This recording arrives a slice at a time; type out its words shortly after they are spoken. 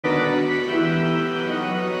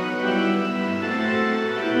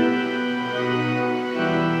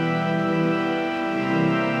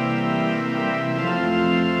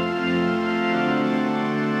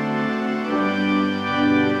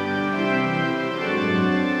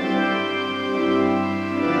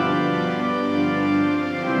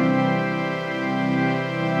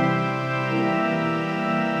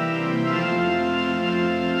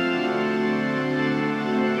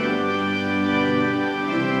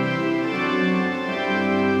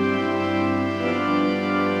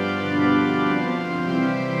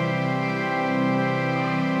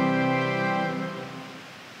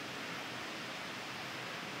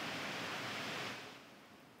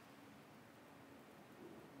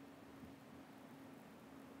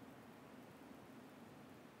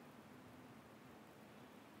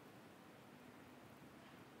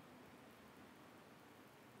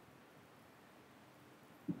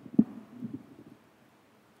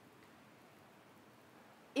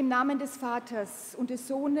Im Namen des Vaters und des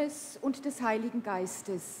Sohnes und des Heiligen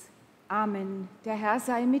Geistes. Amen. Der Herr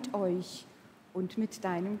sei mit euch und mit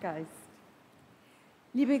deinem Geist.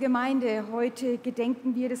 Liebe Gemeinde, heute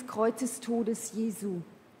gedenken wir des Kreuzestodes Jesu.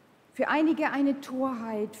 Für einige eine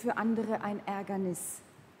Torheit, für andere ein Ärgernis.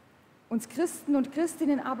 Uns Christen und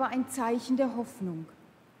Christinnen aber ein Zeichen der Hoffnung,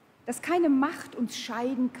 dass keine Macht uns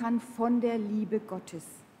scheiden kann von der Liebe Gottes.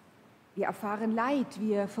 Wir erfahren Leid,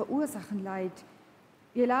 wir verursachen Leid.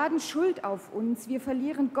 Wir laden Schuld auf uns, wir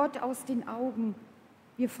verlieren Gott aus den Augen.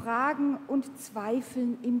 Wir fragen und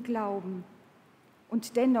zweifeln im Glauben.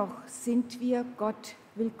 Und dennoch sind wir Gott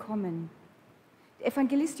willkommen. Der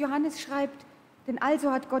Evangelist Johannes schreibt, denn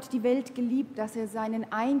also hat Gott die Welt geliebt, dass er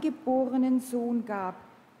seinen eingeborenen Sohn gab,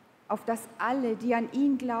 auf dass alle, die an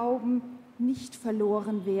ihn glauben, nicht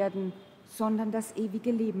verloren werden, sondern das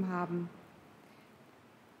ewige Leben haben.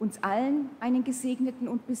 Uns allen einen gesegneten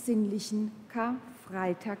und besinnlichen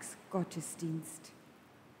Karfreitags-Gottesdienst.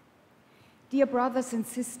 Dear brothers and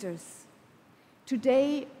sisters,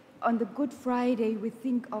 today on the Good Friday we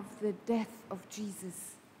think of the death of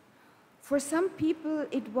Jesus. For some people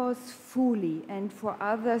it was fully, and for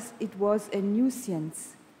others it was a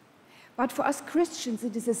nuisance. But for us Christians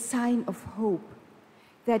it is a sign of hope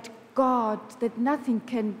that nothing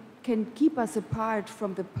can keep us apart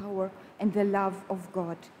from the power and the love of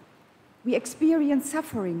God. We experience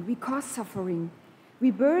suffering, we cause suffering,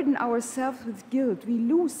 we burden ourselves with guilt, we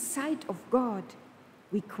lose sight of God,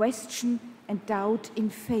 we question and doubt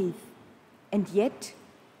in faith, and yet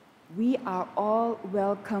we are all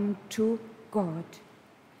welcome to God.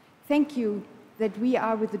 Thank you that we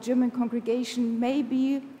are with the German congregation, may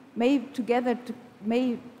together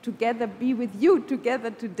be with you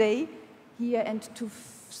together today here and to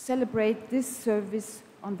celebrate this service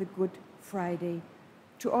on the Good Friday.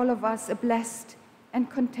 To all of us, a blessed and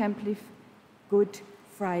contemplative Good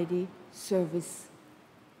Friday service.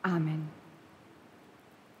 Amen.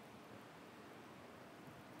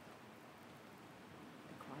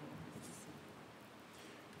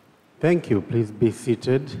 Thank you. Please be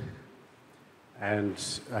seated. And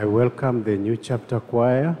I welcome the New Chapter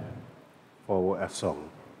Choir for a song.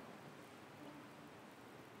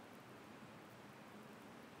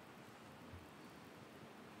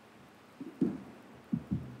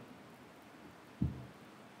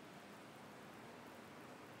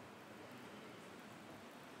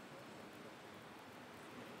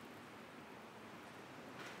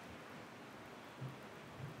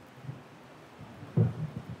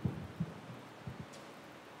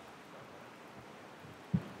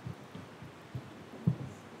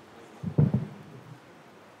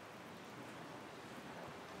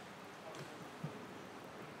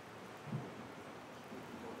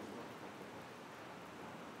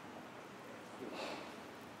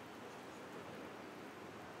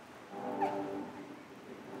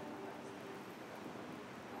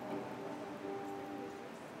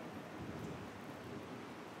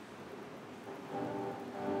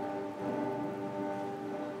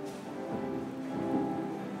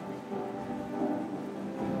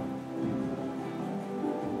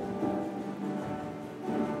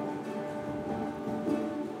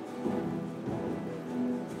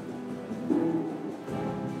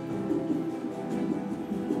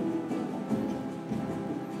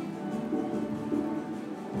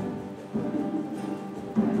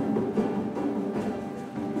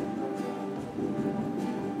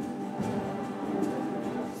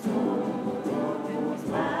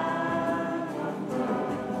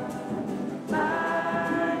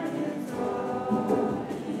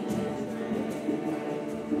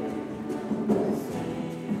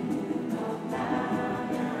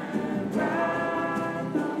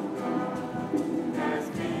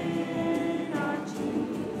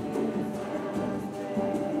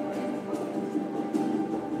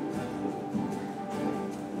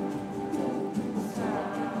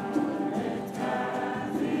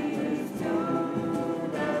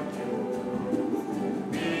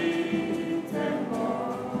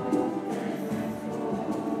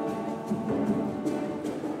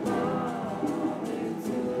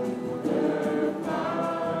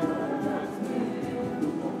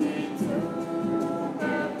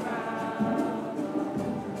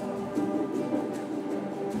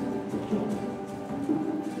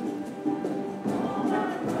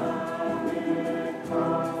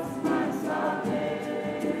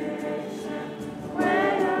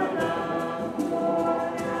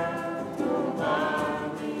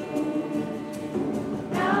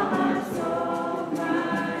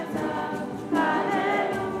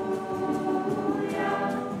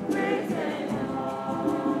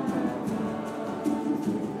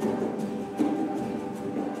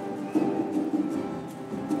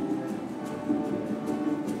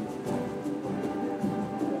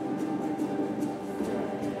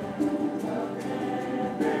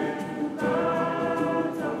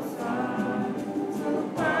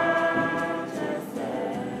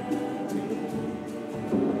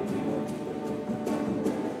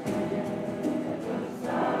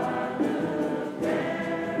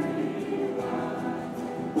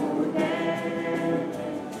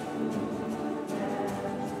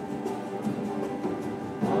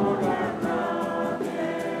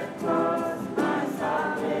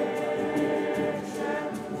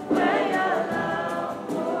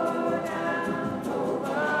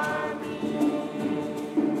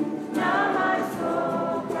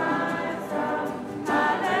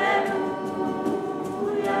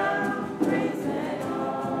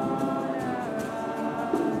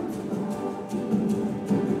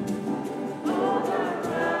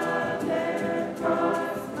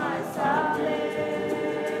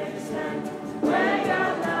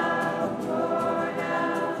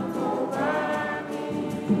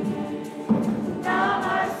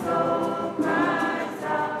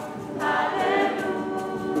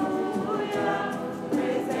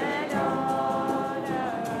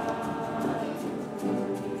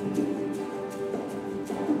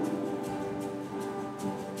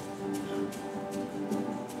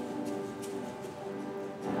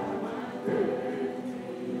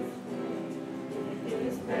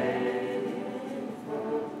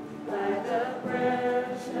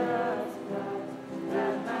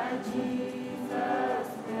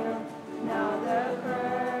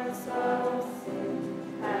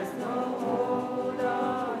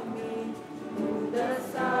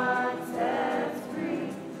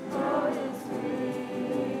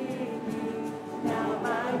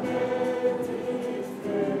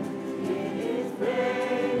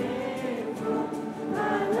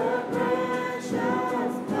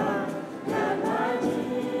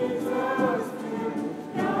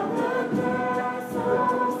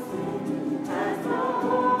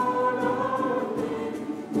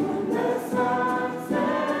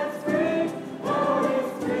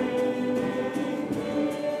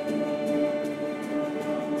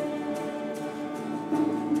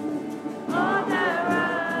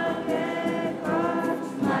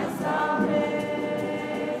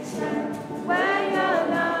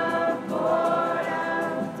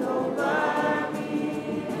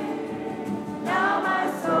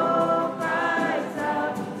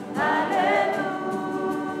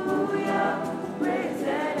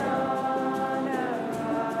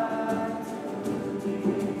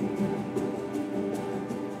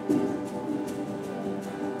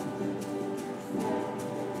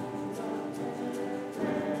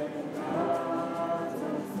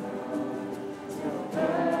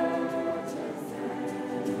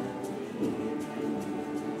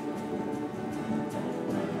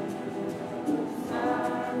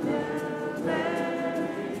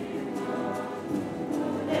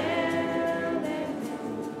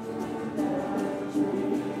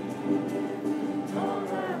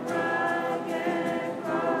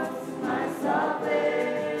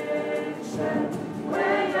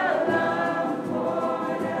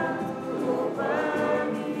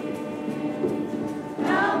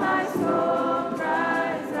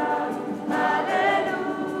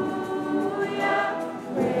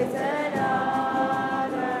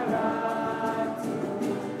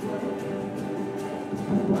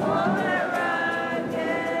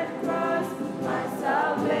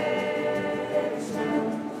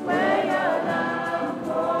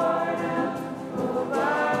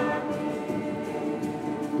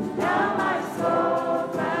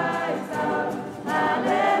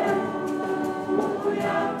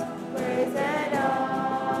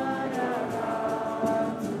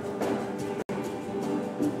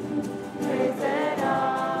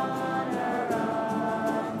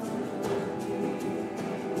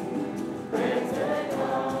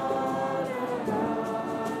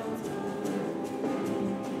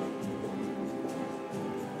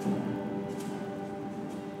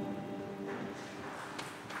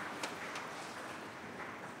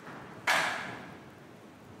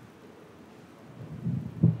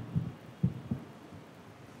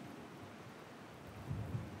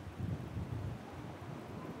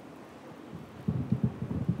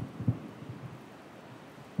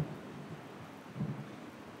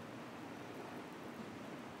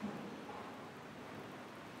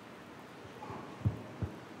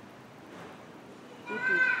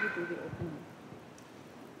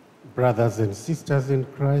 Brothers and sisters in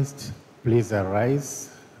Christ, please arise.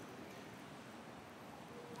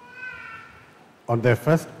 On the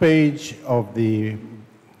first page of the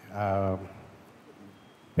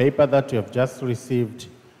paper that you have just received,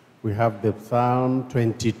 we have the Psalm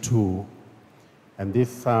 22. And this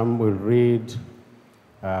psalm will read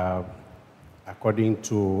according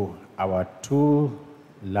to our two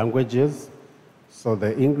languages. So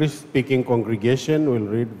the English-speaking congregation will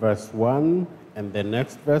read verse 1, and the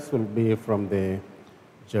next verse will be from the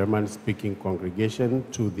German-speaking congregation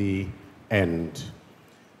to the end.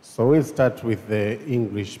 So we'll start with the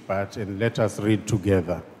English part, and let us read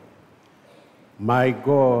together. My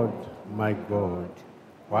God,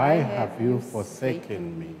 why have you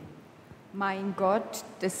forsaken me? Mein Gott,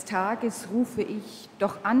 des Tages rufe ich,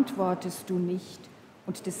 doch antwortest du nicht,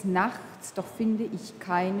 und des Nachts, doch finde ich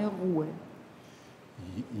keine Ruhe.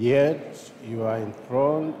 Yet you are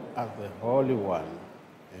enthroned as the Holy One,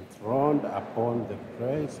 enthroned upon the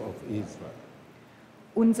praise of Israel.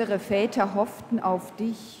 Unsere Väter hofften auf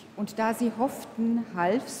dich, und da sie hofften,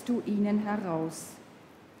 halfst du ihnen heraus.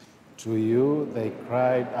 To you they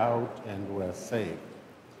cried out and were saved.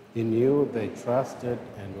 In you they trusted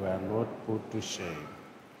and were not put to shame.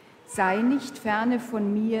 Sei nicht ferne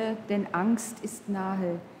von mir, denn Angst ist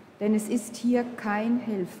nahe, denn es ist hier kein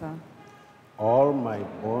Helfer. All my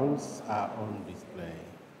bones are on display.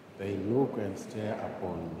 They look and stare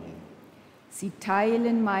upon me. Sie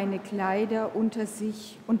teilen meine Kleider unter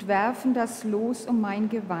sich und werfen das Los um mein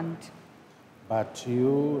Gewand. But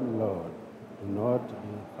you, Lord, do not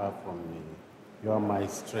be far from me. You are my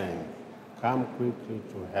strength. Come quickly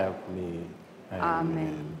to help me.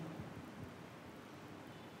 Amen.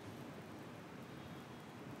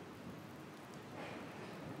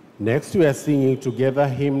 Next, we are singing together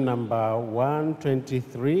hymn number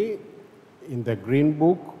 123 in the Green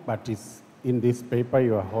Book, but it's in this paper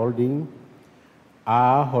you are holding.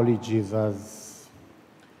 Our Holy Jesus,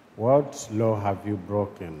 what law have you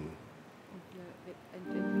broken? And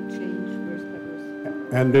then we change verse by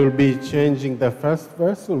verse. And we'll be changing. The first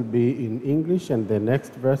verse will be in English, and the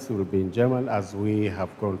next verse will be in German as we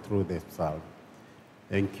have gone through the psalm.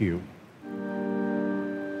 Thank you.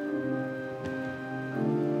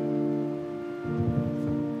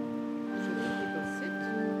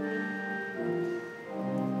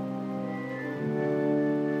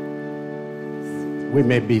 We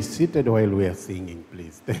may be seated while we are singing,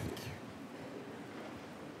 please. Thank you.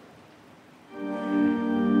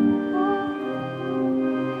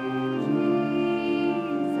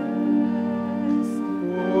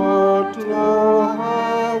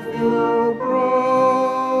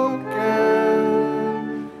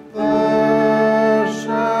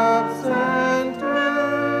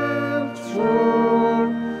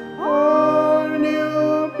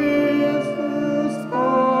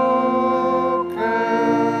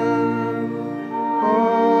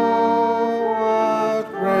 Oh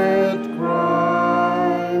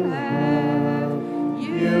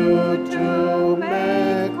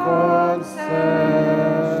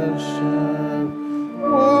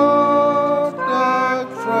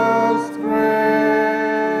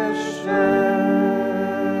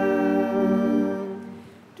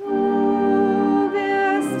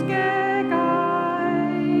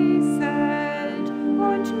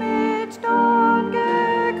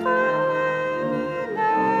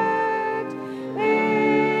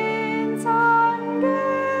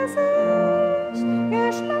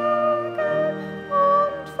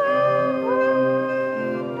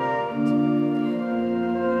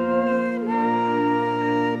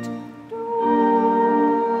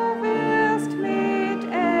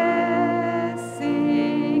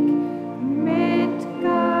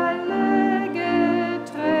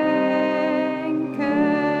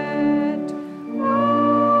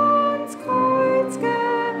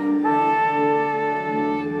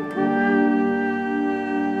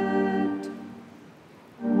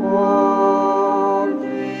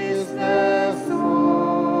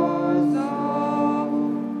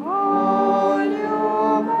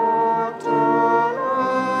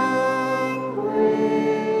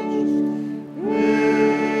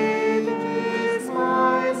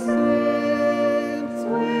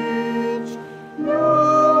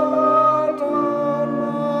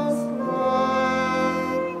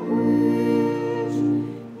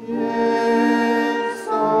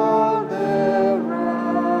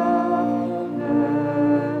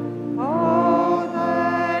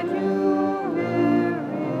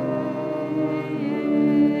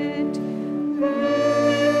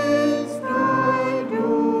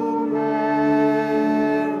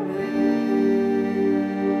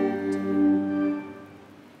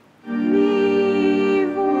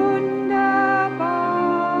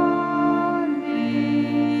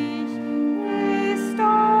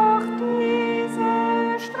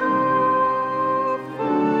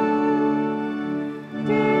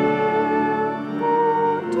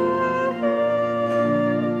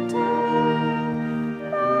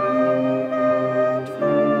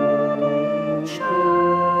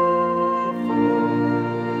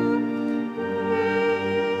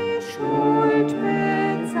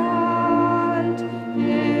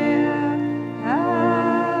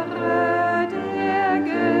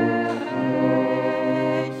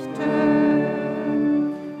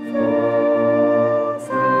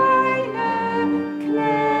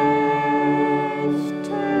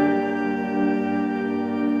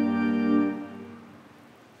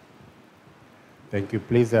Thank you.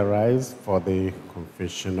 Please arise for the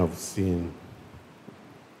confession of sin.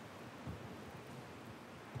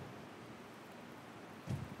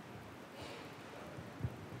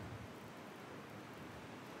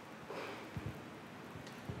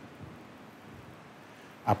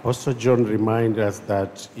 Apostle John reminds us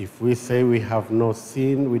that if we say we have no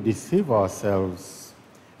sin, we deceive ourselves,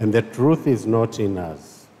 and the truth is not in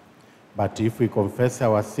us. But if we confess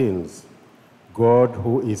our sins, God,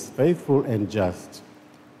 who is faithful and just,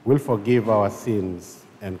 will forgive our sins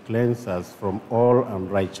and cleanse us from all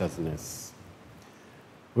unrighteousness.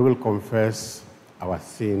 We will confess our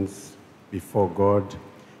sins before God,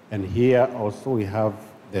 and here also we have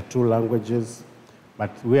the two languages,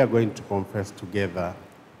 but we are going to confess together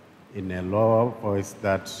in a lower voice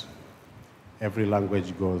that every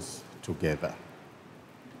language goes together.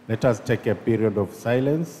 Let us take a period of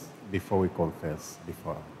silence before we confess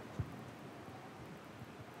before.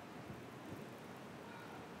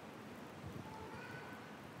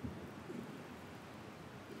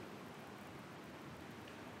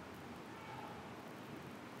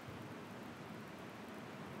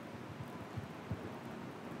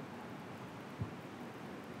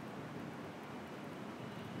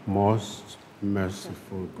 Most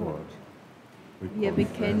merciful God, wir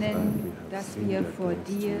bekennen, dass wir vor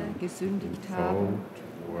dir gesündigt haben,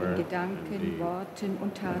 in Gedanken, Worten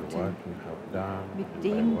und Taten, mit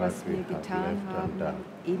dem, was wir getan haben,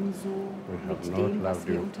 ebenso mit dem, was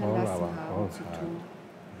wir unterlassen haben zu tun.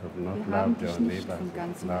 Wir haben dich nicht von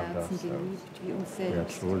ganzem Herzen geliebt wie uns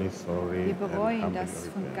selbst. Wir bereuen das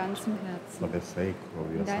von ganzem Herzen.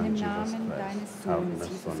 In deinem Namen deines Sohnes,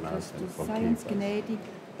 Jesus Christus, sei uns gnädig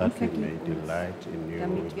und vergib uns,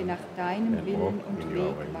 damit wir nach deinem Willen und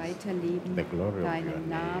Weg weiterleben, deinem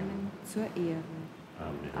Namen zur Ehre.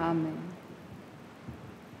 Amen.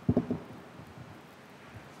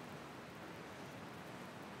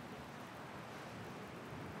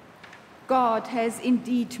 God has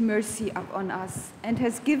indeed mercy upon us and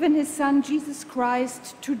has given his Son Jesus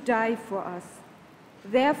Christ to die for us.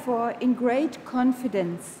 Therefore, in great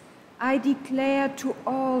confidence, I declare to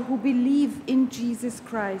all who believe in Jesus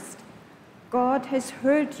Christ, God has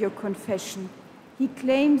heard your confession. He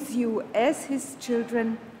claims you as his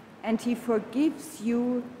children, and he forgives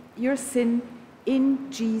you your sin in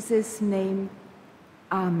Jesus' name.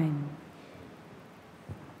 Amen.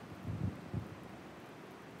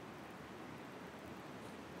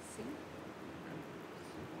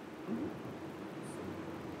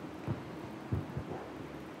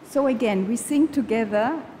 So again, we sing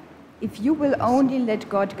together, If You Will Only Let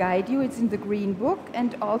God Guide You. It's in the Green Book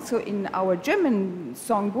and also in our German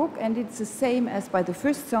songbook, and it's the same as by the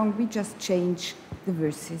first song. We just change the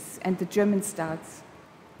verses and the German starts.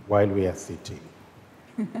 While we are sitting.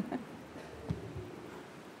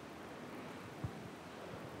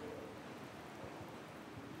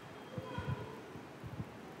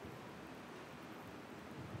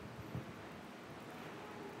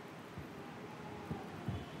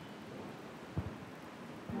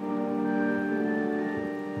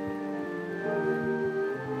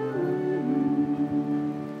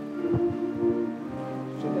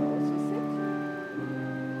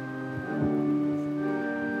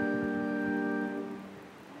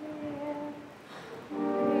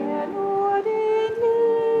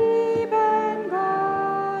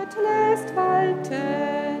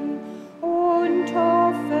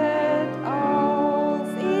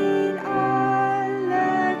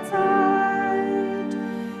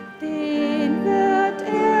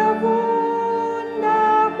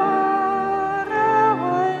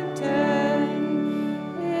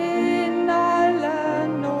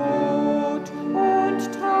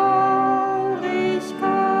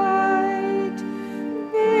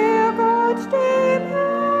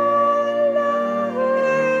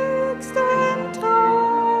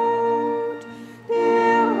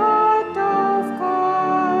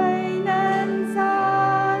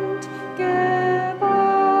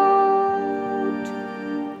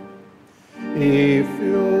 If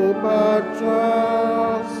you but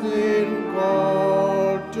trust in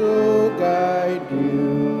God to guide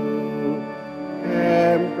you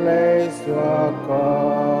and place your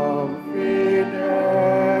confidence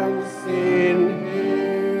in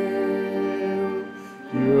Him,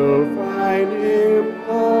 you'll find Him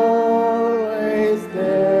always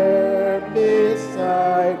there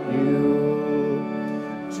beside you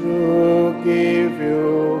to give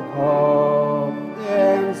you hope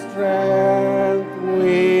and strength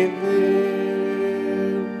within.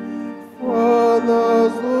 For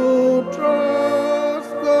those who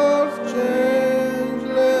trust God's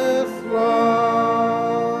changeless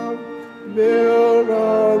love, build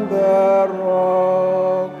on the rock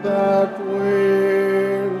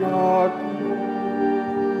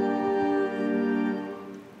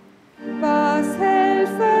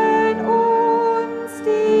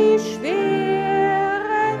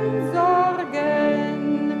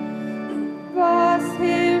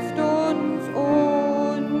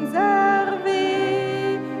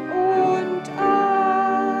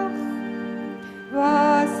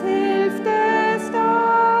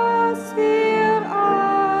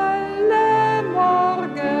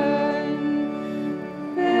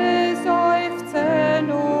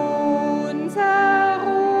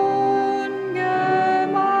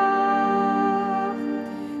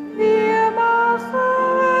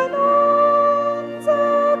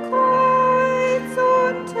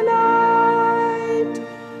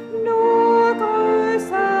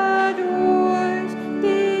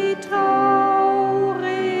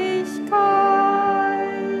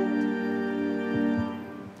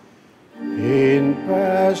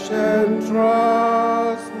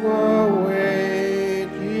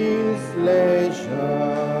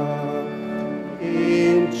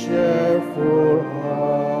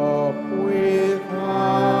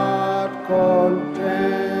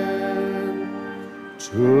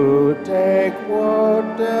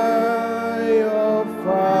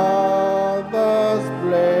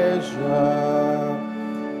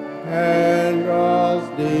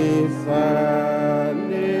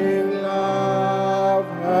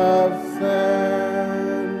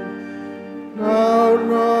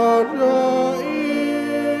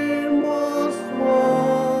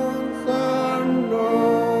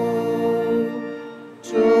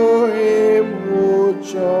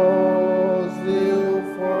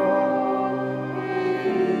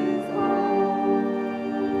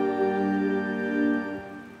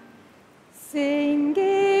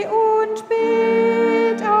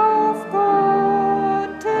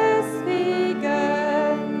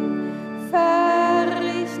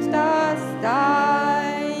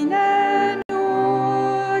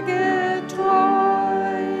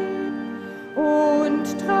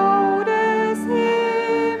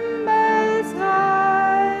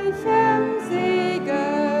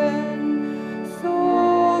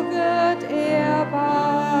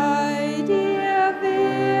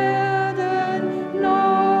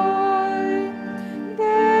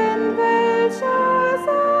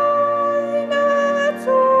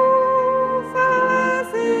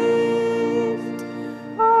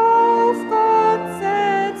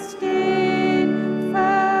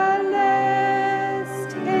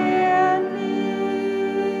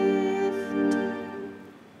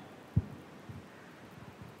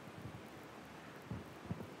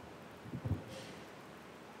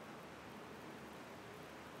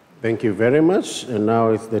Thank you very much. And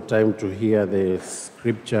now is the time to hear the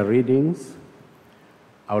scripture readings.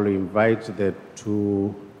 I will invite the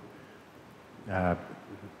two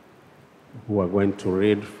who are going to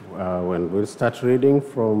read when we'll start reading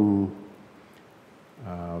from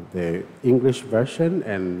the English version,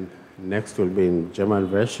 and next will be in German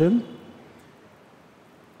version.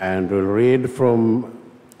 And we'll read from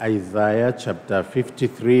Isaiah chapter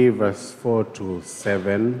 53, verse 4 to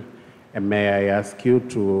 7. And may I ask you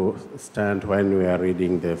to stand when we are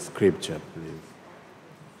reading the scripture, please.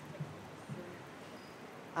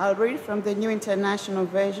 I'll read from the New International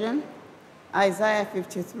Version, Isaiah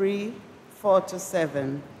 53, 4 to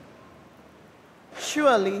 7.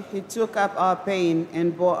 Surely he took up our pain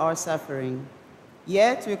and bore our suffering,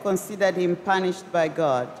 yet we considered him punished by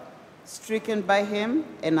God, stricken by him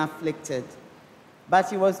and afflicted. But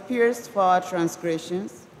he was pierced for our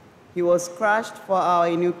transgressions, he was crushed for our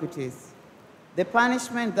iniquities. The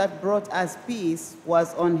punishment that brought us peace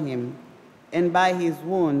was on him, and by his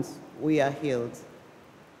wounds we are healed.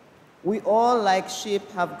 We all like sheep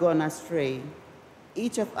have gone astray.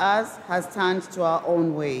 Each of us has turned to our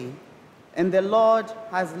own way, and the Lord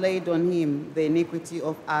has laid on him the iniquity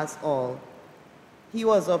of us all. He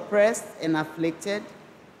was oppressed and afflicted,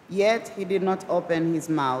 yet he did not open his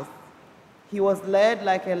mouth. He was led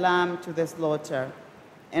like a lamb to the slaughter,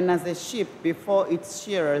 and as a sheep before its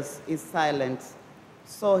shearers is silent,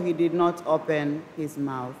 so he did not open his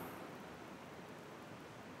mouth.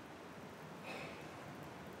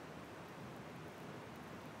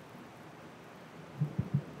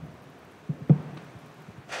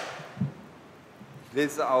 Ich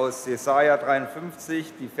lese aus Jesaja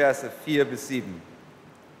 53, die Verse 4 bis 7.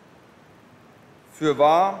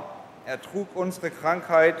 Fürwahr, er trug unsere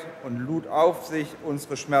Krankheit und lud auf sich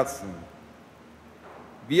unsere Schmerzen.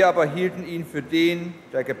 Wir aber hielten ihn für den,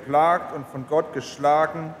 der geplagt und von Gott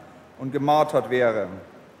geschlagen und gemartert wäre.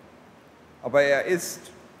 Aber er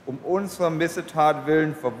ist um unserer Missetat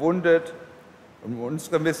willen verwundet und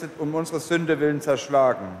um unsere Sünde willen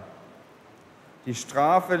zerschlagen. Die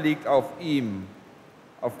Strafe liegt auf ihm,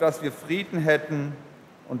 auf dass wir Frieden hätten,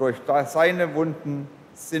 und durch seine Wunden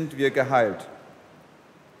sind wir geheilt.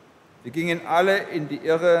 Wir gingen alle in die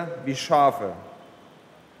Irre wie Schafe.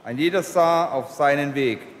 Ein jeder sah auf seinen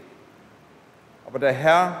Weg. Aber der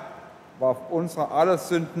Herr warf unsere aller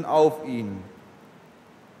Sünden auf ihn.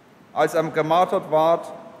 Als er gemartert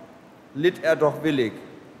ward, litt er doch willig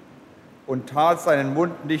und tat seinen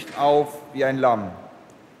Mund nicht auf wie ein Lamm,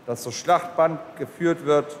 das zur Schlachtband geführt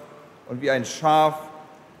wird, und wie ein Schaf,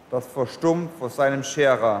 das verstummt vor seinem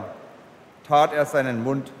Scherer, tat er seinen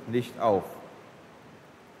Mund nicht auf.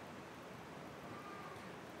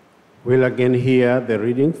 We'll again hear the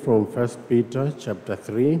reading from 1 Peter chapter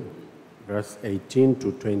 3, verse 18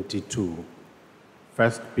 to 22.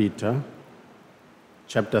 1 Peter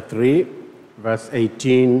chapter 3, verse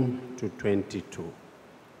 18 to 22.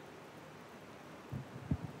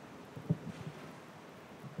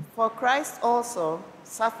 For Christ also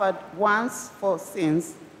suffered once for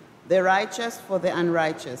sins, the righteous for the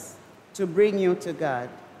unrighteous, to bring you to God.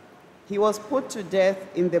 He was put to death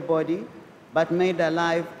in the body, but made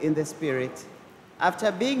alive in the spirit.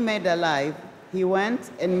 After being made alive, he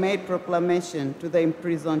went and made proclamation to the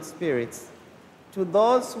imprisoned spirits, to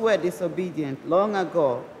those who were disobedient long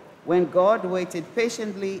ago, when God waited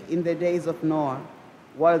patiently in the days of Noah,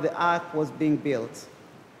 while the ark was being built.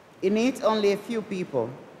 In it, only a few people,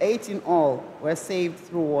 8 in all, were saved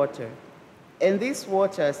through water. And this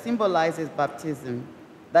water symbolizes baptism,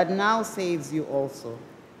 that now saves you also.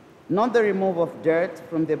 Not the removal of dirt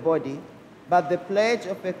from the body, but the pledge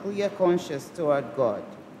of a clear conscience toward God.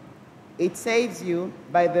 It saves you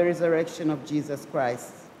by the resurrection of Jesus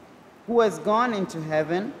Christ, who has gone into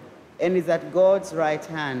heaven and is at God's right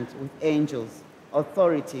hand with angels,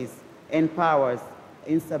 authorities, and powers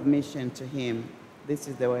in submission to him. This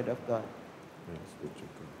is the word of God.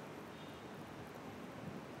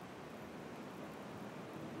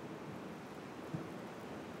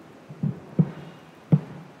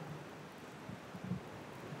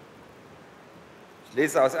 Ich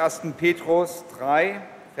lese aus 1. Petrus 3,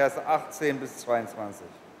 Verse 18 bis 22.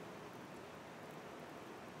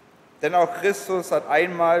 Denn auch Christus hat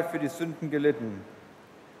einmal für die Sünden gelitten,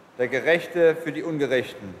 der Gerechte für die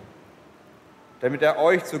Ungerechten, damit er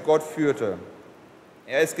euch zu Gott führte.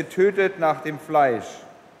 Er ist getötet nach dem Fleisch,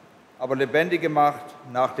 aber lebendig gemacht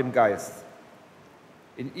nach dem Geist.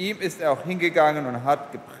 In ihm ist er auch hingegangen und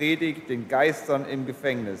hat gepredigt den Geistern im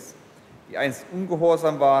Gefängnis, die einst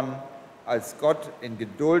ungehorsam waren, als Gott in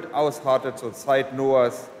Geduld ausharrte zur Zeit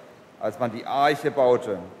Noahs, als man die Arche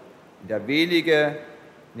baute, in der wenige,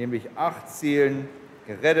 nämlich 8 Seelen,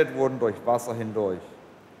 gerettet wurden durch Wasser hindurch.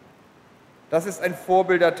 Das ist ein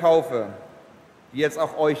Vorbild der Taufe, die jetzt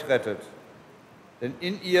auch euch rettet. Denn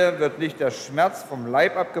in ihr wird nicht der Schmerz vom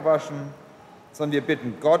Leib abgewaschen, sondern wir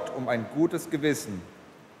bitten Gott um ein gutes Gewissen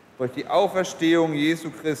durch die Auferstehung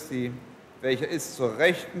Jesu Christi, welcher ist zur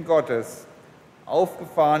Rechten Gottes,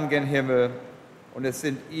 aufgefahren gen Himmel, und es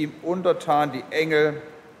sind ihm untertan die Engel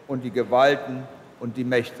und die Gewalten und die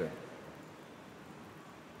Mächte.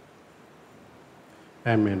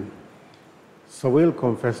 Amen. So we'll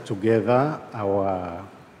confess together our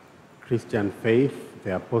Christian faith,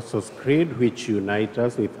 the Apostles' Creed, which unites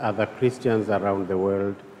us with other Christians around the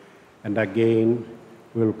world. And again,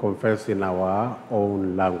 we'll confess in our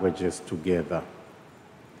own languages together.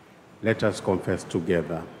 Let us confess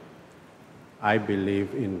together. I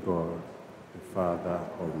believe in God, the Father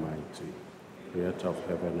Almighty, creator of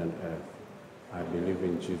heaven and earth. I believe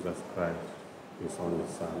in Jesus Christ, his only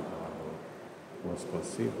Son, our Lord, who was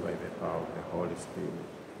conceived by the power of the Holy Spirit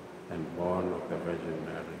and born of the Virgin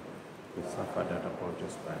Mary. He suffered under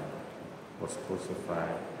Pontius Pilate, was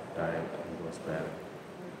crucified, died, and was buried.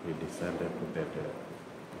 He descended to the dead.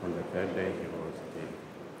 On the third day he rose again.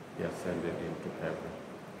 He ascended into heaven,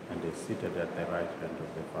 and is seated at the right hand of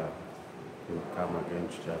the Father. He will come again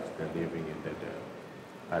to judge the living and the dead.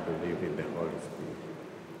 I believe in the Holy Spirit,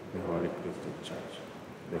 the Holy Christian Church,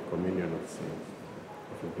 the communion of sins,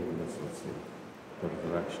 the forgiveness of sins, the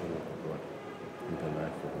resurrection of the body, and the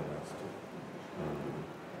life everlasting. Amen.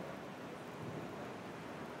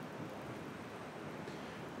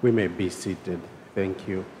 We may be seated. Thank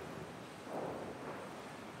you.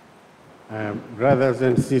 Brothers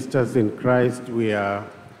and sisters in Christ, we are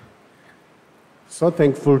so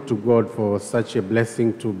thankful to God for such a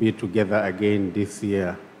blessing to be together again this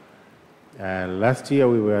year. Last year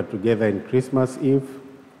we were together in Christmas Eve,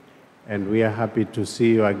 and we are happy to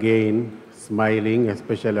see you again smiling,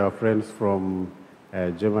 especially our friends from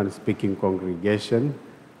German-speaking congregation,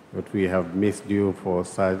 but we have missed you for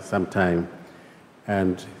some time.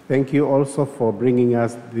 And thank you also for bringing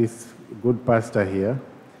us this good pastor here.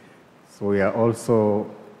 So we are also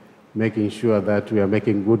making sure that we are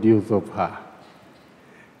making good use of her.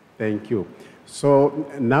 Thank you. So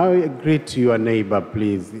now greet your neighbor,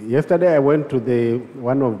 please. Yesterday I went to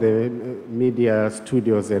one of the media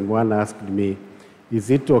studios, and one asked me,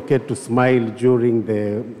 is it okay to smile during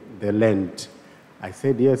the Lent? I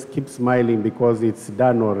said, yes, keep smiling because it's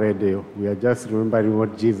done already. We are just remembering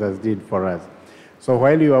what Jesus did for us. So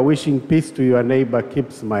while you are wishing peace to your neighbor,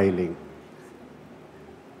 keep smiling.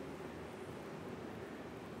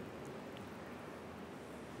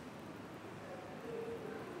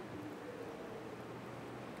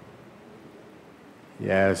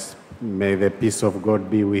 Yes, may the peace of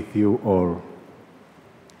God be with you all.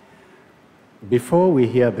 Before we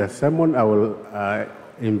hear the sermon, I will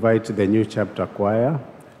invite the New Chapter Choir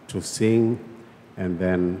to sing, and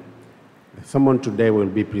then the sermon today will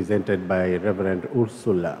be presented by Reverend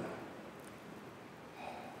Ursula.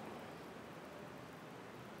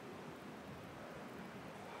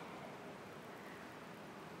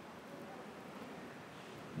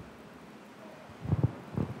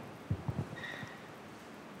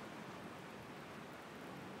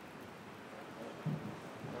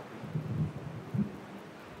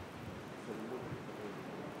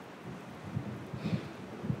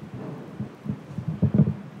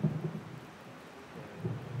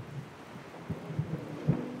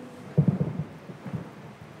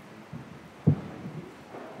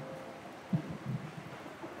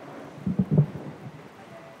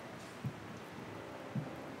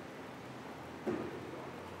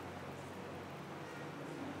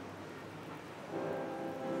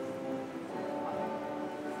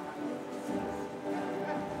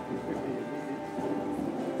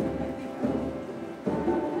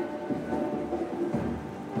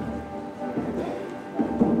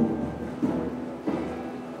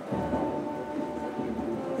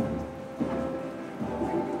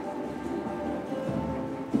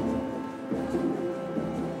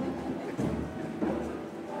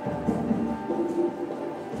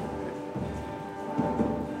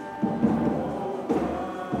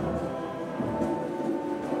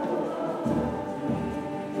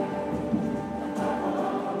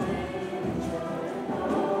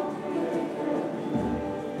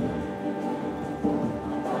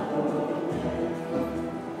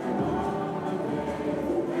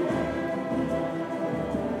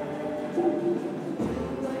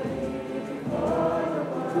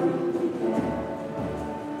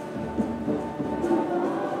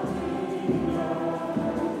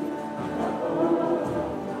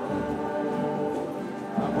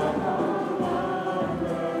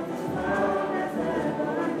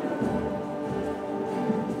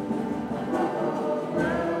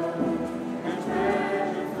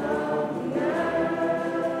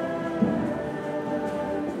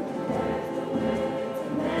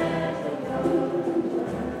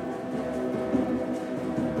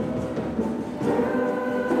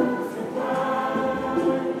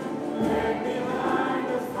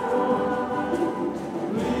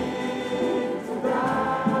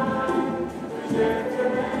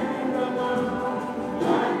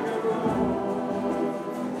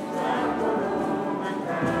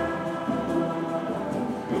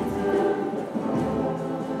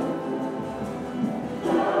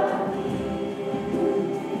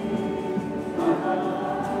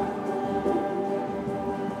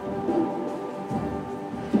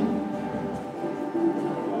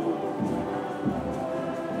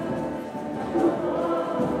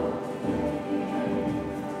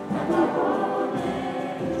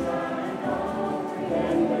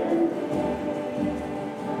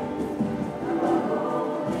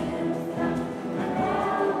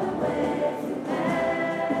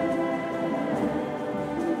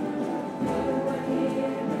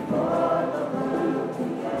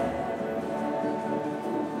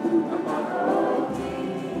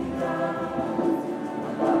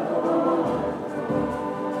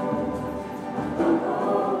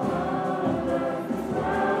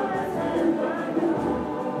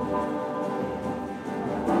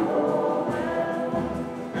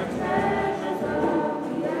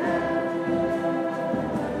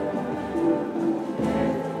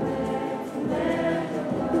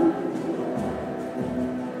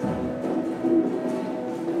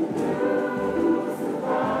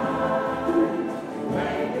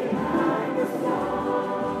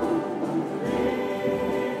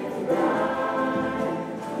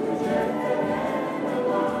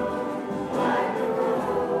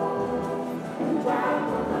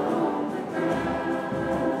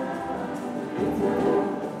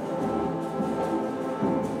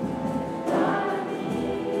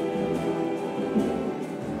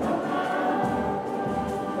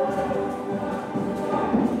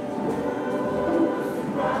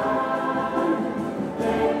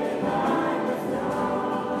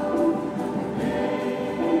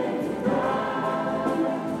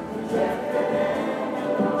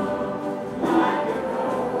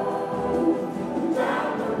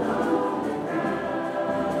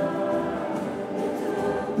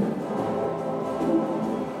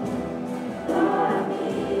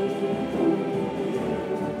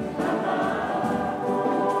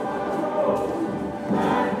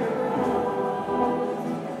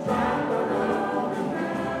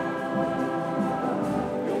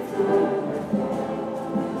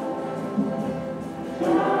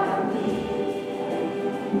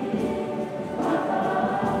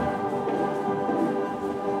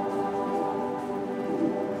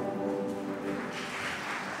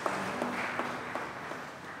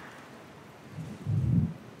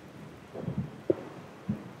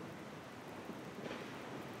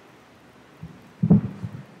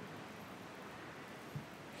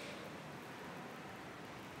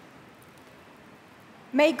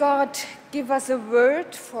 May God give us a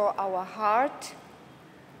word for our heart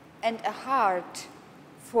and a heart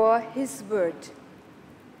for His word.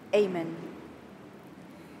 Amen.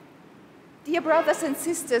 Dear brothers and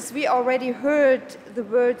sisters, we already heard the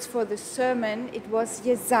words for the sermon. It was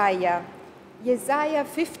Jesaja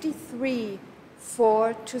 53,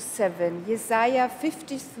 4-7. Jesaja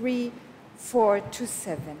 53,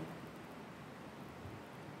 4-7.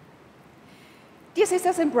 Dear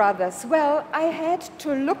sisters and brothers, well, I had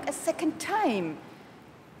to look a second time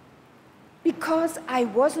because I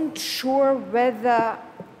wasn't sure whether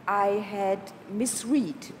I had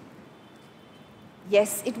misread.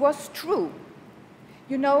 Yes, it was true.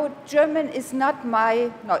 You know,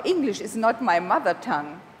 English is not my mother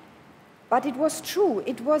tongue, but it was true.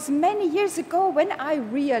 It was many years ago when I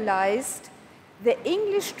realized the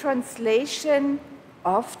English translation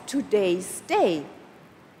of today's day.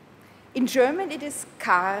 In German, it is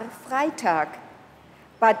Karfreitag,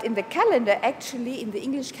 but in the calendar, actually, in the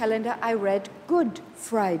English calendar, I read Good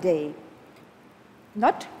Friday.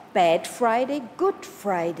 Not Bad Friday, Good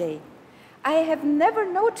Friday. I have never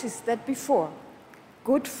noticed that before.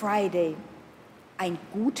 Good Friday. Ein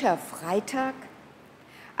guter Freitag?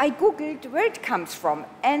 I googled where it comes from,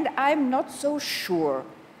 and I'm not so sure.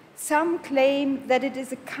 Some claim that it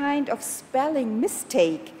is a kind of spelling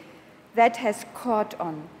mistake that has caught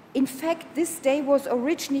on. In fact, this day was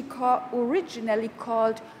originally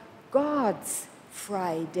called God's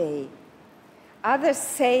Friday. Others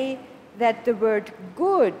say that the word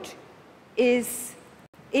good is,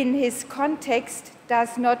 in his context,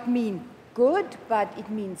 does not mean good, but it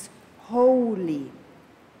means holy.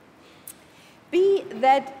 Be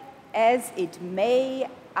that as it may,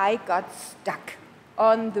 I got stuck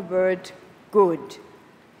on the word good.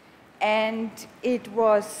 And it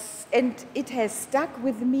has stuck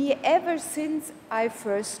with me ever since I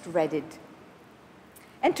first read it.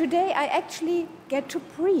 And today I actually get to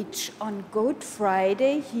preach on Good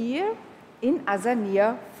Friday here in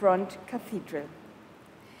Azania front Cathedral.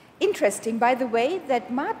 Interesting, by the way,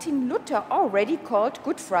 that Martin Luther already called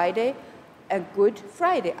Good Friday a Good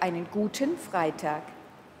Friday, einen guten Freitag.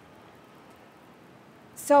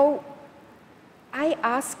 So I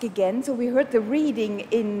ask again, so we heard the reading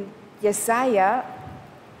in Jesaja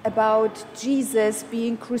about Jesus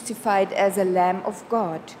being crucified as a Lamb of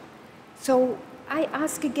God. So I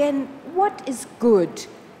ask again, what is good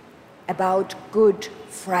about Good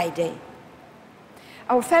Friday?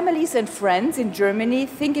 Our families and friends in Germany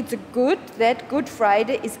think it's good that Good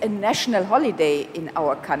Friday is a national holiday in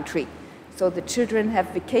our country. So the children have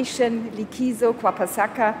vacation, likizo,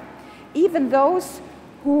 kwapasaka. Even those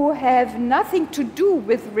who have nothing to do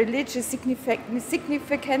with religious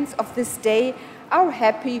significance of this day are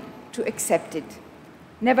happy to accept it.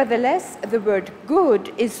 Nevertheless, the word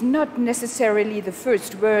good is not necessarily the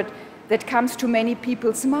first word that comes to many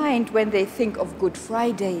people's mind when they think of Good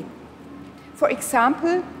Friday. For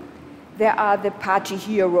example, there are the party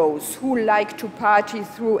heroes who like to party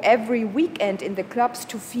through every weekend in the clubs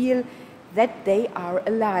to feel that they are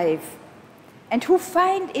alive, and who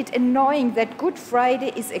find it annoying that Good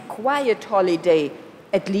Friday is a quiet holiday.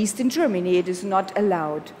 At least in Germany, it is not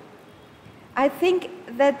allowed. I think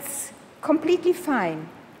that's completely fine.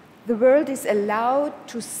 The world is allowed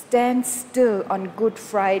to stand still on Good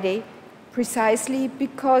Friday precisely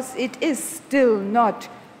because it is still not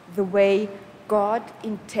the way God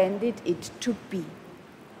intended it to be.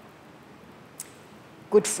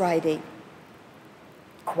 Good Friday.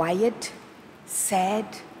 Quiet, sad,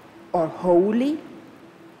 or holy?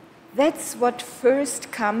 That's what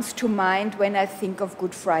first comes to mind when I think of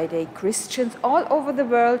Good Friday. Christians all over the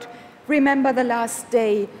world remember the last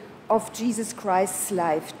day of Jesus Christ's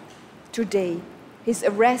life today, his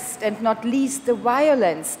arrest, and not least the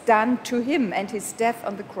violence done to him and his death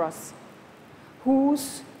on the cross.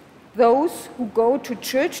 Those who go to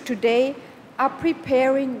church today are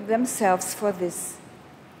preparing themselves for this.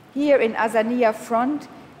 Here in Azania front,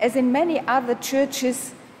 as in many other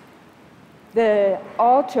churches, the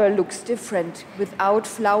altar looks different, without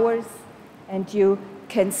flowers, and you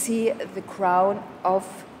can see the crown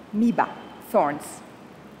of miba, thorns.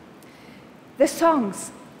 The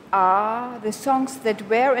songs that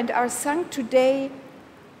were and are sung today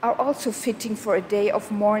are also fitting for a day of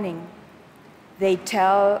mourning. They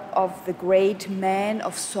tell of the great man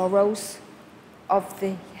of sorrows, of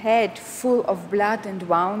the head full of blood and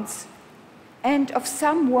wounds, and of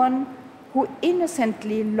someone who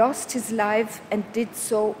innocently lost his life and did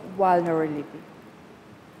so vulnerably.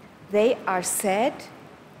 They are sad,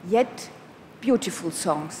 yet beautiful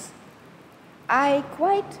songs. I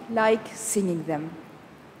quite like singing them.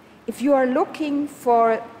 If you are looking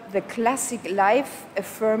for the classic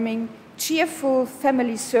life-affirming, cheerful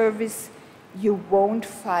family service, you won't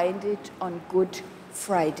find it on Good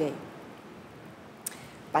Friday.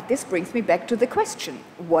 But this brings me back to the question,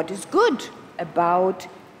 what is good about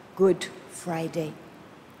Good Friday?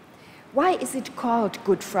 Why is it called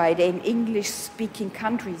Good Friday in English-speaking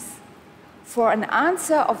countries? For an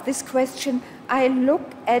answer of this question, I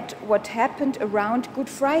look at what happened around Good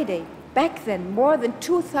Friday. Back then, more than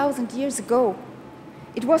 2,000 years ago.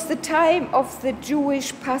 It was the time of the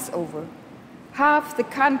Jewish Passover. Half the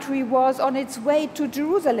country was on its way to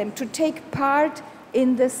Jerusalem to take part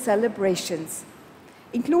in the celebrations,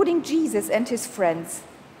 including Jesus and his friends.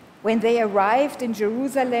 When they arrived in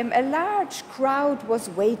Jerusalem, a large crowd was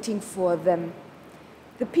waiting for them.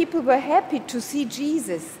 The people were happy to see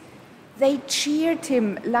Jesus. They cheered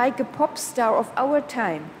him like a pop star of our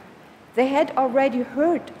time. They had already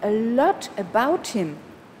heard a lot about him.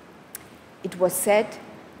 It was said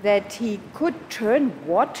that he could turn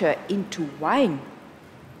water into wine,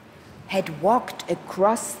 had walked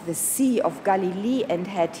across the Sea of Galilee and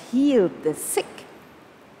had healed the sick.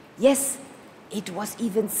 Yes, it was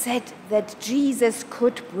even said that Jesus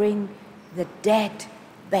could bring the dead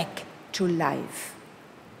back to life.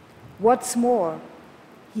 What's more,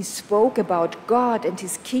 he spoke about God and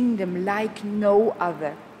his kingdom like no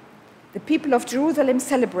other. The people of Jerusalem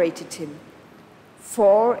celebrated him.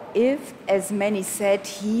 For if, as many said,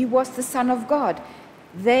 he was the Son of God,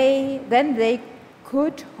 then they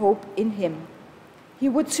could hope in him. He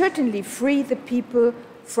would certainly free the people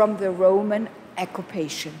from the Roman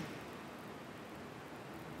occupation.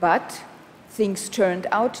 But things turned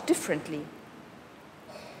out differently.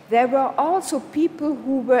 There were also people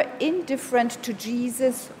who were indifferent to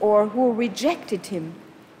Jesus or who rejected him,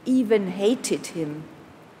 even hated him.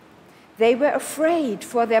 They were afraid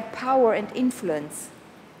for their power and influence.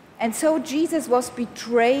 And so Jesus was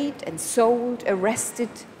betrayed and sold, arrested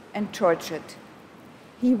and tortured.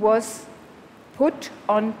 He was put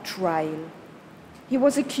on trial. He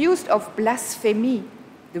was accused of blasphemy,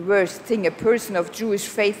 the worst thing a person of Jewish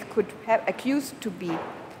faith could have accused to be,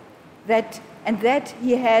 and that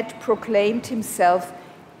he had proclaimed himself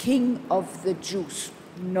King of the Jews.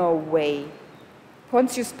 No way.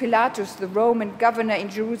 Pontius Pilatus, the Roman governor in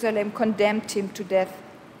Jerusalem, condemned him to death.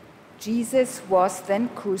 Jesus was then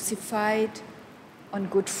crucified on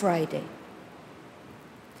Good Friday.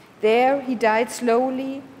 There he died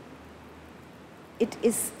slowly. It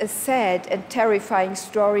is a sad and terrifying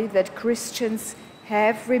story that Christians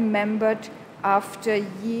have remembered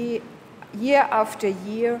year after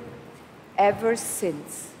year ever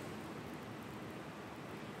since.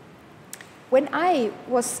 When I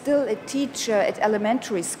was still a teacher at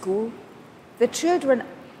elementary school, the children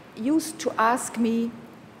used to ask me,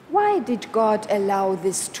 why did God allow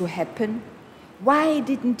this to happen? Why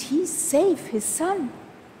didn't he save his son?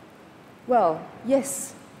 Well,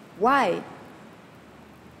 yes, why?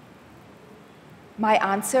 My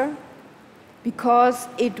answer, because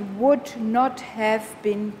it would not have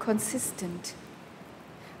been consistent.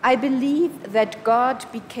 I believe that God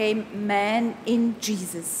became man in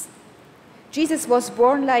Jesus. Jesus was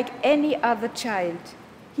born like any other child.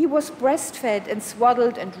 He was breastfed and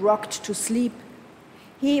swaddled and rocked to sleep.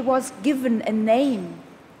 He was given a name.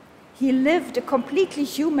 He lived a completely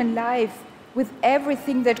human life with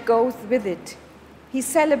everything that goes with it. He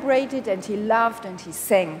celebrated and he loved and he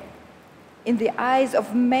sang. In the eyes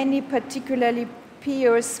of many particularly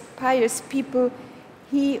pious people,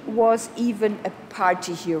 he was even a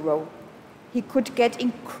party hero. He could get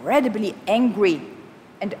incredibly angry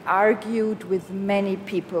and argued with many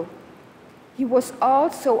people. He was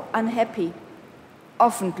also unhappy,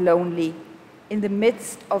 often lonely, in the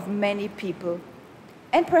midst of many people.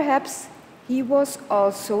 And perhaps he was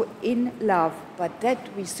also in love, but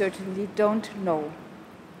that we certainly don't know.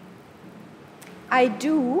 I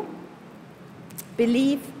do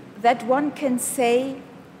believe that one can say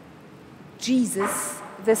Jesus,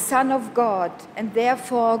 the Son of God, and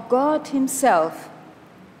therefore God himself,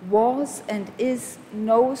 was and is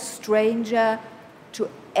no stranger to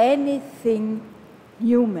anything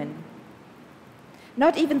human.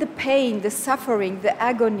 Not even the pain, the suffering, the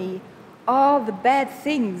agony, all the bad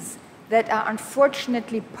things that are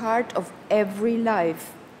unfortunately part of every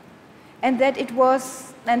life. And that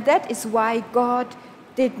is why God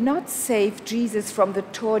did not save Jesus from the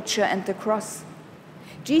torture and the cross.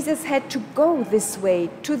 Jesus had to go this way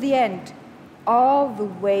to the end, all the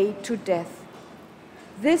way to death.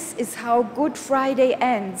 This is how Good Friday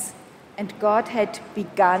ends, and God had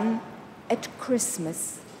begun at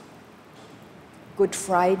Christmas. Good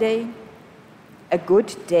Friday, a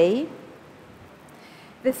good day.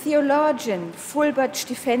 The theologian Fulbert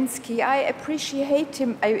Stefensky, I appreciate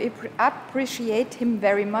him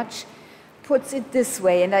very much, puts it this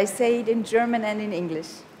way, and I say it in German and in English.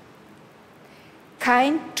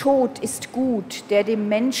 Kein Tod ist gut, der dem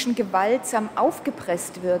Menschen gewaltsam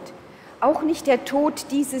aufgepresst wird. Auch nicht der Tod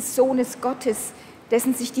dieses Sohnes Gottes,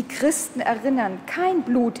 dessen sich die Christen erinnern. Kein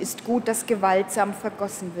Blut ist gut, das gewaltsam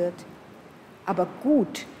vergossen wird. Aber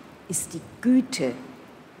gut ist die Güte.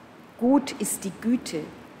 Gut ist die Güte.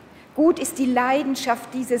 Gut ist die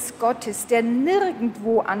Leidenschaft dieses Gottes, der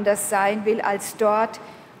nirgendwo anders sein will als dort,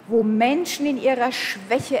 wo Menschen in ihrer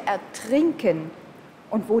Schwäche ertrinken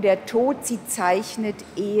und wo der Tod sie zeichnet,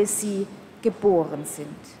 ehe sie geboren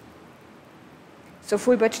sind. So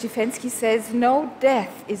Fulbert Stefensky says, no death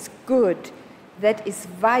is good that is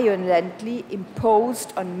violently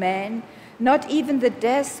imposed on man, not even the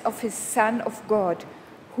death of his Son of God,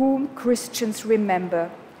 whom Christians remember.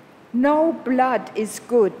 No blood is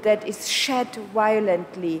good that is shed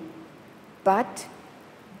violently, but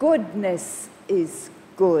goodness is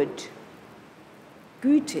good.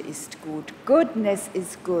 Güte ist gut. Goodness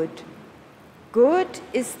is good. Good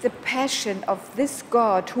is the passion of this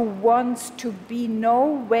God who wants to be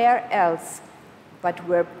nowhere else but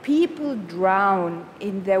where people drown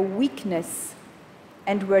in their weakness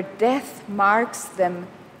and where death marks them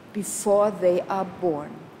before they are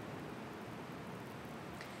born.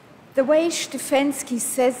 The way Stefensky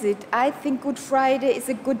says it, I think Good Friday is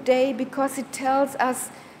a good day because it tells us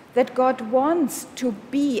that God wants to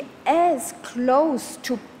be as close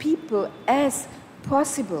to people as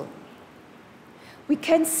possible. We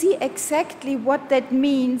can see exactly what that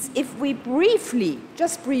means if we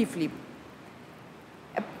just briefly,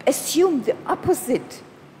 assume the opposite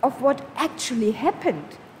of what actually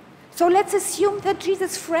happened. So let's assume that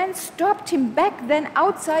Jesus' friends stopped him back then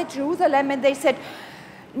outside Jerusalem and they said,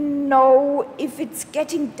 no, if it's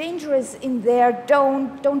getting dangerous in there,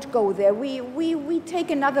 don't go there. We take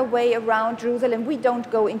another way around Jerusalem. We don't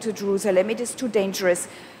go into Jerusalem. It is too dangerous.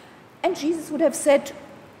 And Jesus would have said,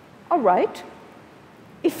 all right,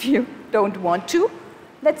 if you don't want to,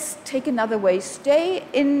 let's take another way. Stay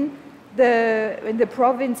in the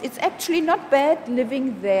province. It's actually not bad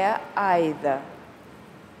living there either.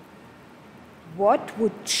 What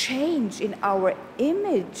would change in our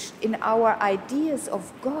image, in our ideas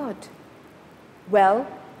of God? Well,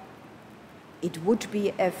 it would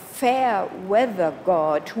be a fair weather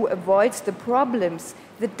God who avoids the problems,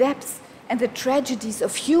 the depths, and the tragedies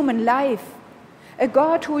of human life. A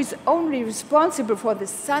God who is only responsible for the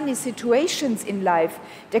sunny situations in life,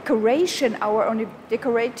 decorating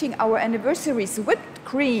our anniversaries, whipped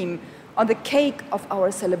cream on the cake of our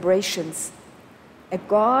celebrations. A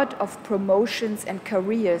God of promotions and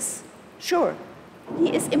careers. Sure,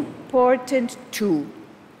 he is important too,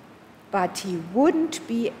 but he wouldn't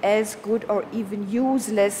be as good or even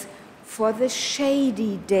useless for the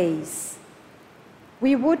shady days.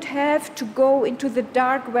 We would have to go into the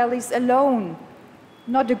dark valleys alone.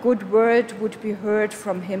 Not a good word would be heard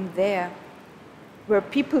from him there. Where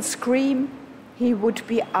people scream, he would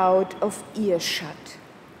be out of earshot.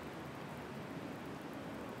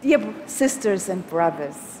 Dear sisters and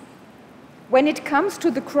brothers, when it comes to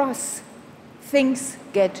the cross, things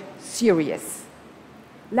get serious.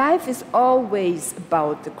 Life is always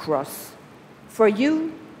about the cross, for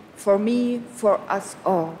you, for me, for us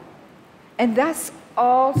all. And thus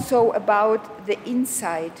also about the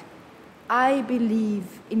inside. I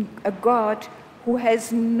believe in a God who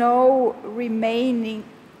has no remaining.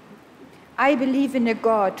 I believe in a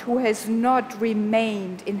God who has not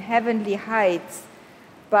remained in heavenly heights,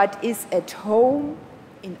 but is at home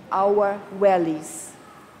in our valleys.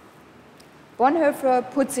 Bonhoeffer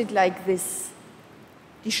puts it like this: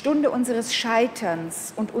 Die Stunde unseres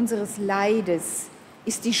Scheiterns und unseres Leides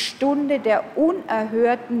ist die Stunde der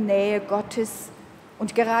unerhörten Nähe Gottes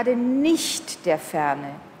und gerade nicht der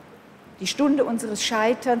Ferne. Die Stunde unseres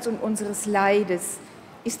Scheiterns und unseres Leides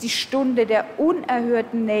ist die Stunde der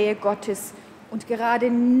unerhörten Nähe Gottes und gerade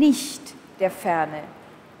nicht der Ferne.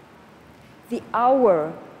 The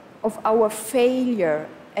hour of our failure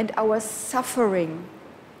and our suffering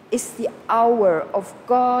is the hour of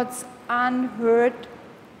God's unheard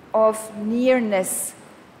of nearness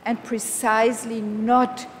and precisely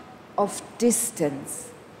not of distance.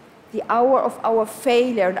 The hour of our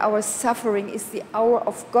failure and our suffering is the hour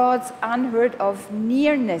of God's unheard of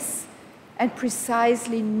nearness and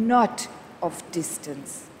precisely not of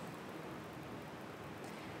distance.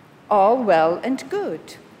 All well and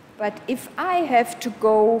good, but if I have to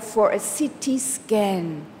go for a CT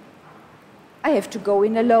scan, I have to go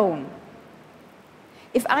in alone.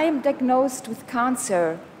 If I am diagnosed with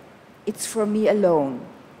cancer, it's for me alone.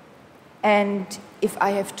 And if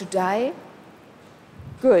I have to die,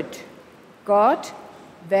 good. God,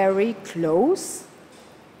 very close?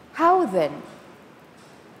 How then?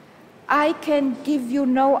 I can give you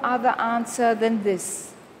no other answer than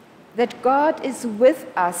this, that God is with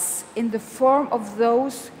us in the form of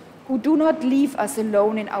those who do not leave us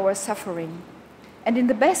alone in our suffering. And in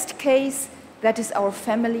the best case, that is our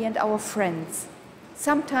family and our friends,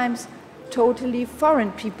 sometimes totally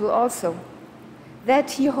foreign people also.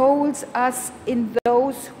 That he holds us in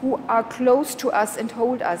those who are close to us and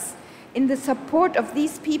hold us. In the support of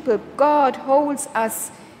these people, God holds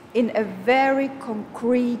us in a very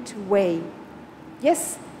concrete way.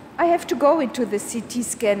 Yes, I have to go into the CT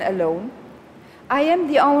scan alone. I am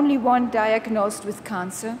the only one diagnosed with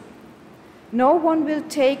cancer. No one will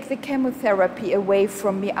take the chemotherapy away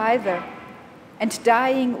from me either. And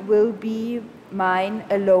dying will be mine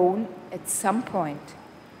alone at some point.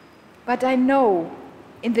 But I know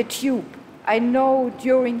in the tube, I know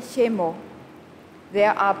during chemo,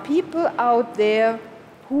 there are people out there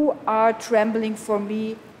who are trembling for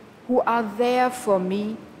me, who are there for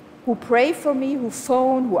me, who pray for me, who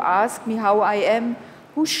phone, who ask me how I am,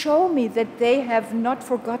 who show me that they have not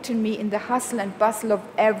forgotten me in the hustle and bustle of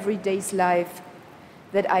everyday's life,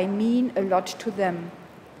 that I mean a lot to them.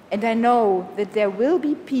 And I know that there will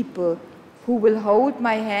be people who will hold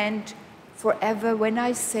my hand forever when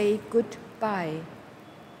I say goodbye.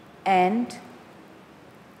 And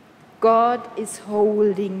God is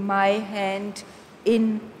holding my hand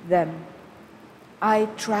in them. I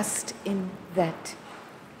trust in that.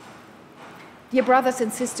 Dear brothers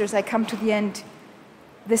and sisters, I come to the end.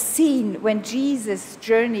 The scene when Jesus'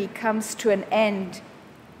 journey comes to an end,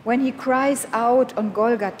 when he cries out on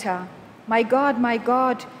Golgotha, my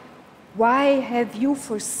God, why have you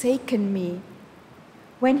forsaken me?"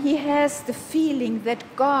 when he has the feeling that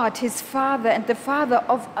God, his Father and the Father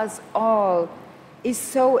of us all, is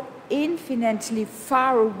so infinitely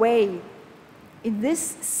far away. In this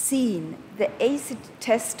scene, the acid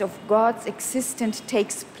test of God's existence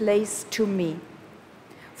takes place to me.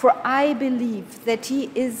 For I believe that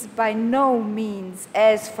he is by no means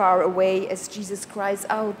as far away as Jesus cries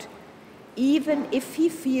out, even if he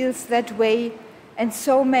feels that way, and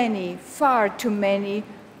so many, far too many,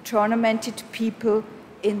 tormented people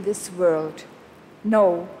in this world.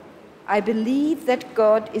 No, I believe that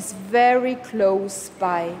God is very close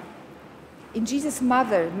by. In Jesus'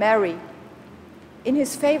 mother, Mary, in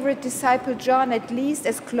his favorite disciple John, at least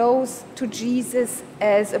as close to Jesus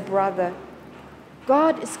as a brother.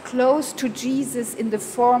 God is close to Jesus in the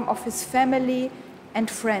form of his family and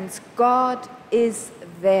friends. God is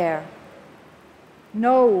there.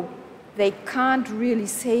 No, they can't really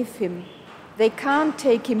save him. They can't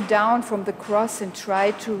take him down from the cross and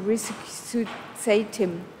try to resuscitate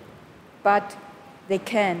him. But they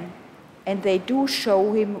can, and they do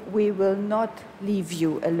show him, we will not leave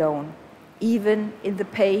you alone. Even in the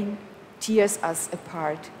pain tears us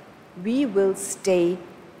apart, we will stay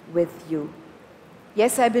with you.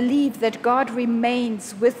 Yes, I believe that God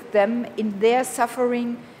remains with them in their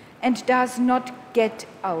suffering and does not get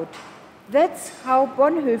out. That's how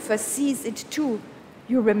Bonhoeffer sees it too.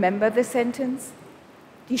 You remember the sentence?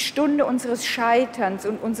 Die Stunde unseres Scheiterns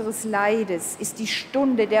und unseres Leides ist die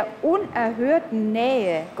Stunde der unerhörten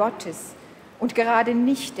Nähe Gottes und gerade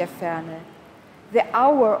nicht der Ferne. The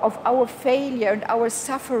hour of our failure and our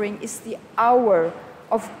suffering is the hour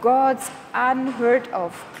of God's unheard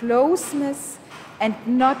of closeness and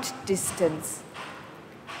not distance.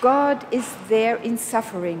 God is there in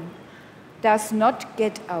suffering, does not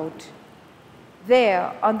get out.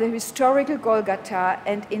 There on the historical Golgotha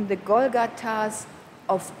and in the Golgothas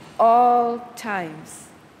of all times.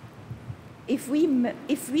 If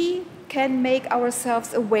we can make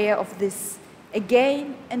ourselves aware of this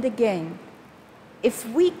again and again, if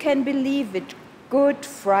we can believe it, Good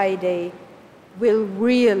Friday will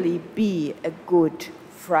really be a Good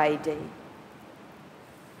Friday.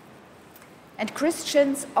 And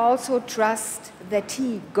Christians also trust that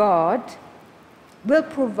he, God, will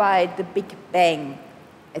provide the Big Bang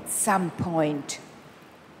at some point.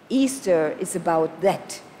 Easter is about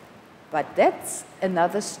that, but that's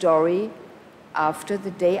another story after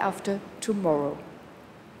the day after tomorrow.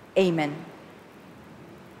 Amen.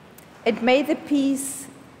 And may the peace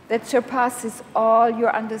that surpasses all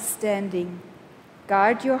your understanding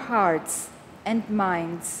guard your hearts and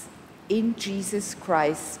minds in Jesus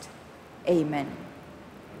Christ. Amen.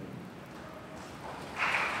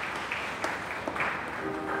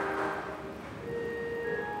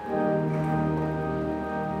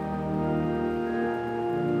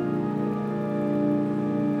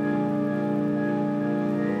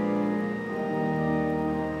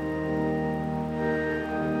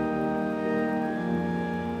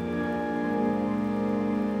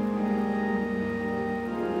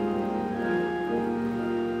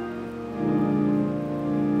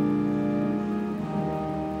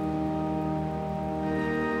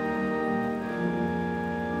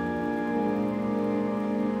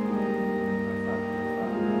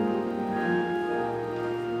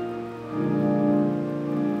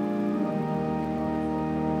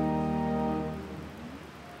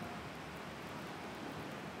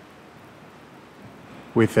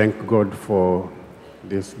 We thank God for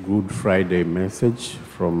this Good Friday message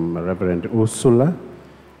from Reverend Ursula.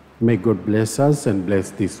 May God bless us and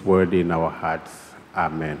bless this word in our hearts.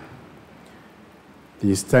 Amen.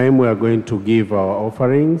 This time we are going to give our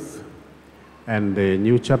offerings, and the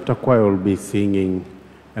new chapter choir will be singing,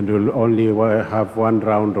 and we'll only have one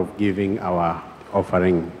round of giving our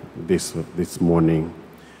offering this morning.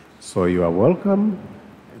 So you are welcome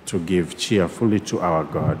to give cheerfully to our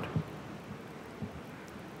God.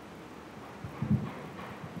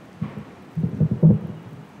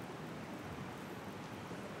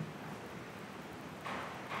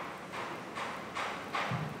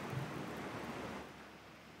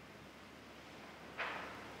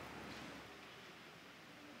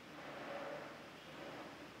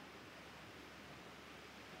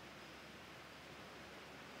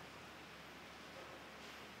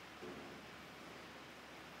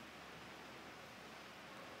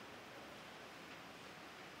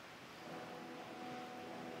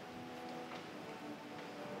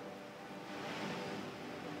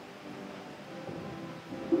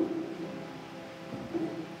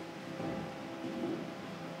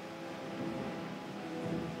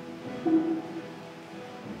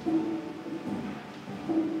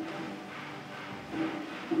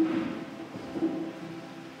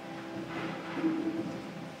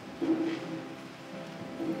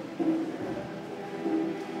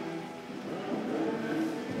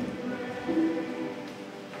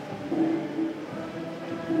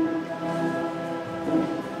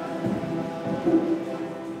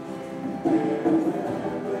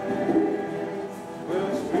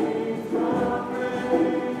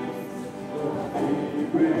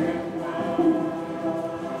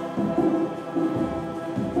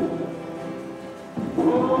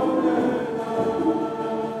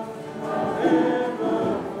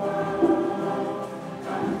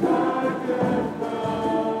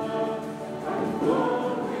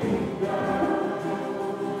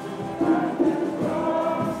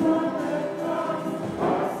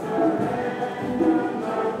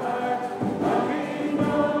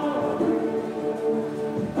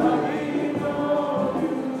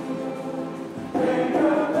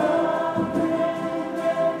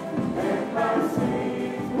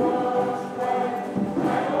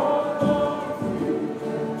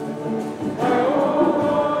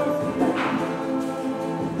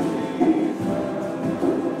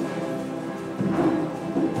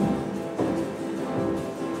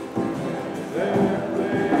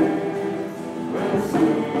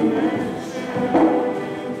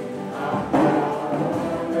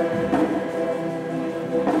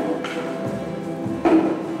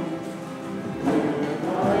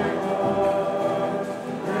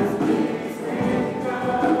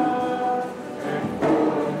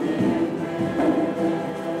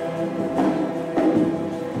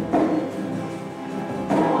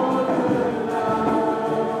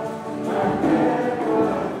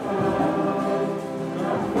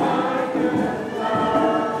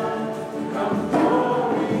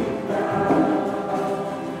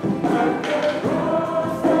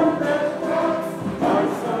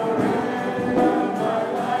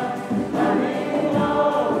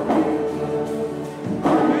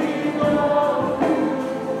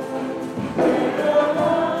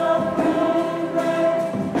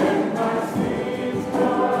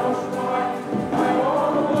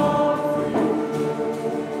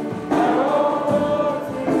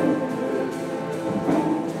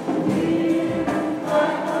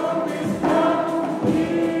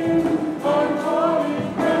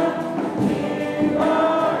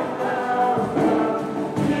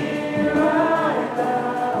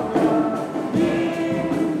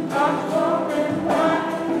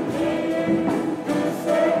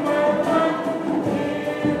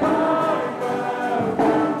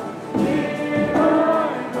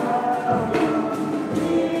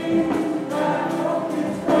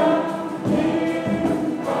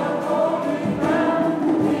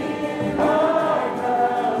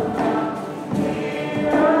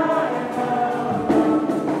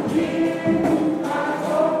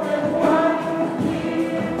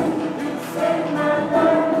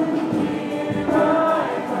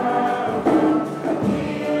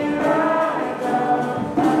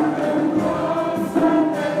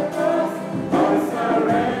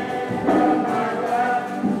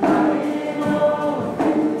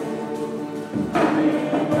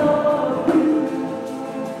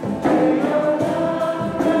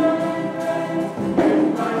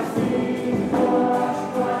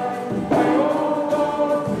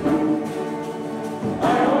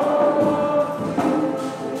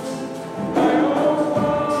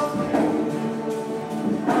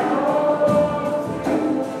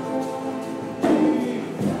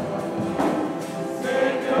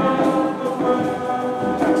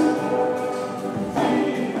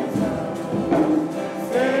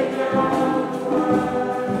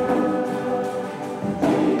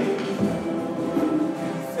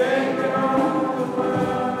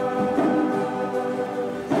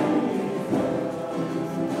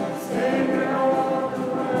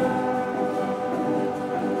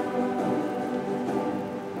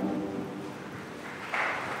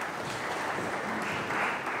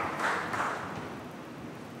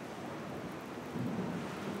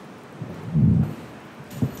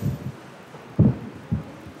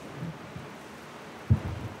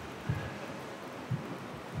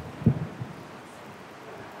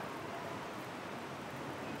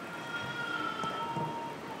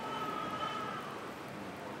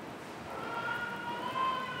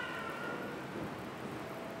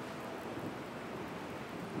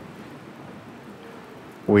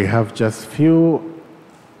 We have just few,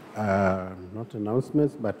 not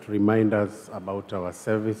announcements, but reminders about our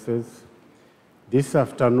services. This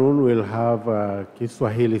afternoon we'll have a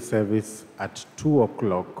Kiswahili service at 2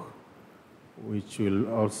 o'clock, which will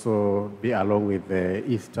also be along with the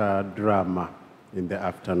Easter drama in the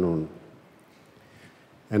afternoon.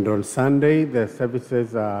 And on Sunday, the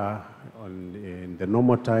services are in the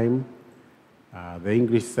normal time. The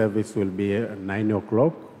English service will be at 9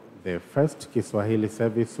 o'clock. The first Kiswahili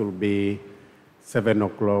service will be 7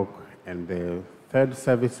 o'clock, and the third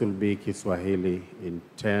service will be Kiswahili in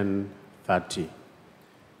 12:30.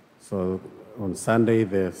 So on Sunday,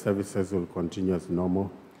 the services will continue as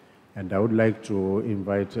normal. And I would like to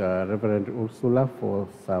invite Reverend Ursula for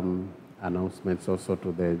some announcements also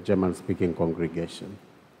to the German-speaking congregation.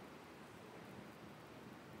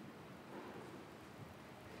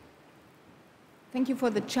 Thank you for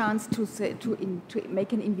the chance to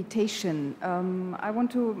make an invitation. I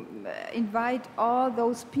want to invite all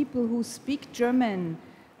those people who speak German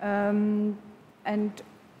and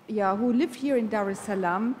who live here in Dar es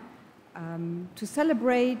Salaam to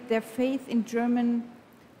celebrate their faith in German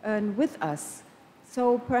with us.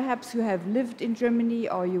 So perhaps you have lived in Germany,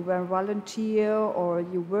 or you were a volunteer, or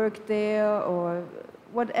you worked there, or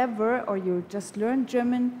whatever, or you just learned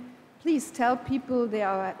German. Please tell people they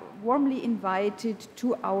are warmly invited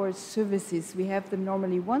to our services. We have them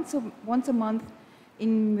normally once a month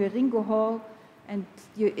in Meringo Hall, and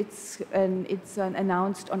it's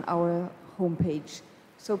announced on our homepage.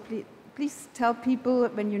 So please tell people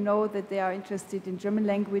when you know that they are interested in German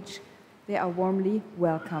language, they are warmly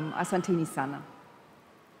welcome. Asanteni sana.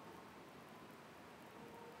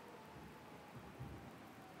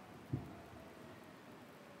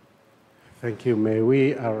 Thank you. May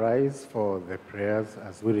we arise for the prayers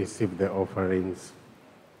as we receive the offerings.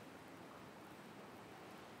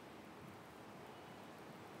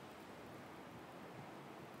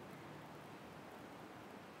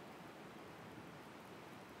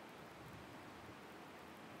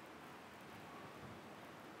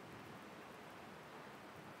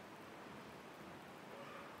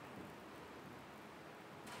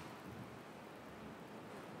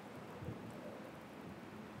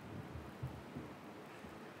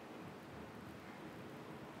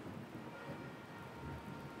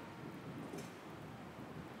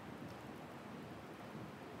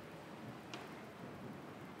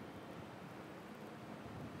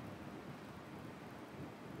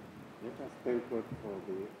 Let us thank God for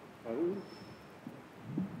the offerings.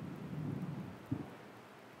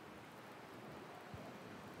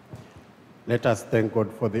 Let us thank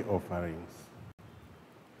God for the offerings.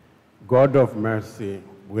 God of mercy,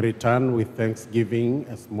 we return with thanksgiving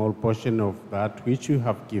a small portion of that which you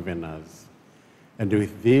have given us. And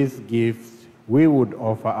with these gifts, we would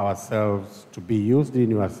offer ourselves to be used in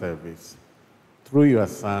your service. Through your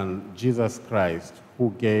Son, Jesus Christ,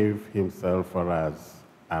 who gave himself for us.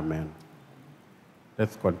 Amen.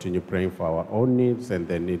 Let's continue praying for our own needs and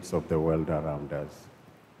the needs of the world around us.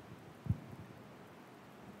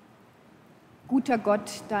 Guter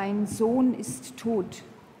Gott, dein Sohn ist tot.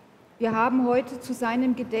 Wir haben heute zu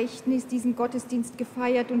seinem Gedächtnis diesen Gottesdienst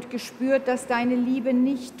gefeiert und gespürt, dass deine Liebe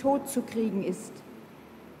nicht tot zu kriegen ist,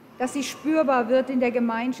 dass sie spürbar wird in der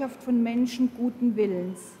Gemeinschaft von Menschen guten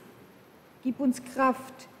Willens. Gib uns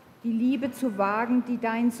Kraft, die Liebe zu wagen, die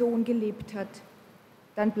dein Sohn gelebt hat.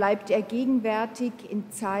 Dann bleibt er gegenwärtig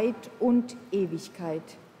in Zeit und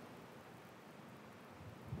Ewigkeit.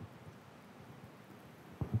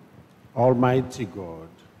 Almighty God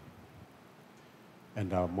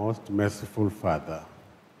and our most merciful Father,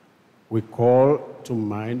 we call to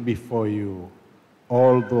mind before you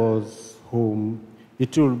all those whom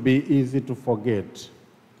it will be easy to forget,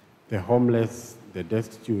 the homeless, the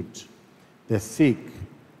destitute, the sick,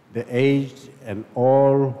 the aged, and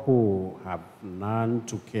all who have none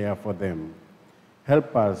to care for them.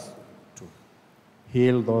 Help us to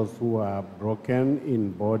heal those who are broken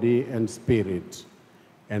in body and spirit,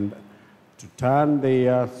 and to turn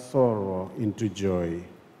their sorrow into joy.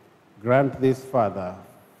 Grant this, Father,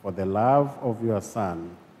 for the love of your Son,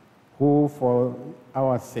 who for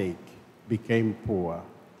our sake became poor.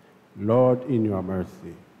 Lord, in your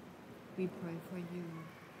mercy. We pray for you.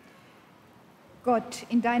 Gott,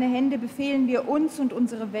 in deine Hände befehlen wir uns und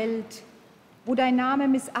unsere Welt. Wo dein Name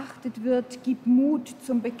missachtet wird, gib Mut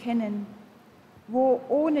zum Bekennen. Wo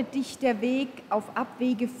ohne dich der Weg auf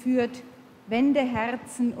Abwege führt, wende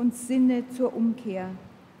Herzen und Sinne zur Umkehr.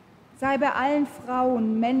 Sei bei allen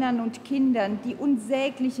Frauen, Männern und Kindern, die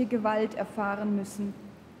unsägliche Gewalt erfahren müssen.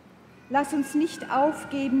 Lass uns nicht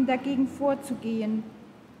aufgeben, dagegen vorzugehen.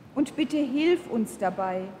 Und bitte hilf uns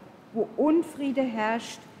dabei, wo Unfriede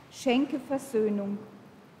herrscht, schenke Versöhnung.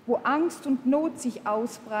 Wo Angst und Not sich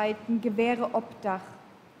ausbreiten, gewähre Obdach.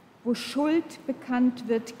 Wo Schuld bekannt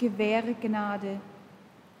wird, gewähre Gnade.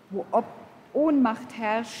 Wo Ohnmacht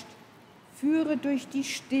herrscht, führe durch die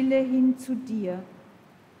Stille hin zu dir.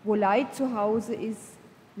 Wo Leid zu Hause ist,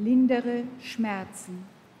 lindere Schmerzen.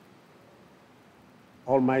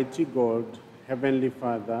 Almighty God, Heavenly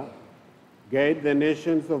Father, guide the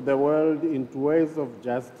nations of the world into ways of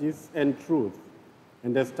justice and truth,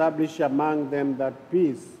 and establish among them that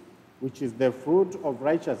peace, which is the fruit of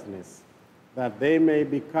righteousness. that they may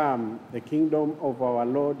become the kingdom of our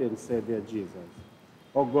Lord and Savior Jesus.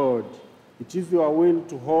 O God, it is your will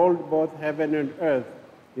to hold both heaven and earth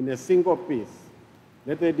in a single piece.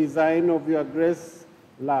 Let the design of your grace,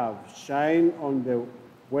 love, shine on the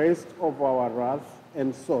waste of our wrath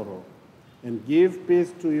and sorrow, and give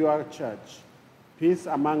peace to your church, peace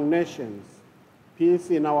among nations, peace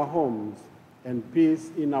in our homes, and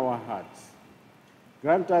peace in our hearts.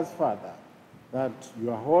 Grant us, Father, that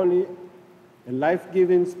your holy and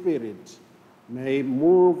life-giving Spirit may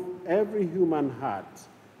move every human heart,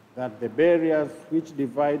 that the barriers which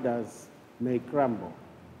divide us may crumble,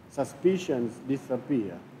 suspicions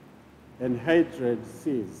disappear, and hatred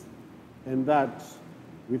cease, and that,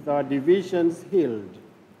 with our divisions healed,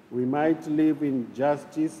 we might live in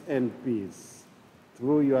justice and peace.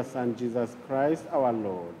 Through your Son, Jesus Christ, our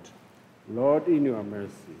Lord. Lord, in your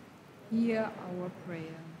mercy. Hear our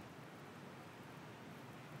prayer.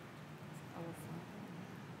 Our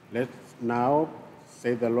Father. Let's now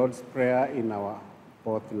say the Lord's Prayer in our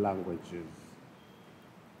both languages.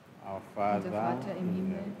 Our Unser Father, Vater im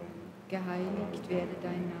Himmel, geheiligt werde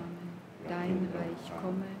dein Name, dein Reich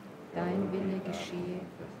komme, dein Wille geschehe,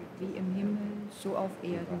 wie im Himmel, so auf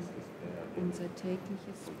Erden. Unser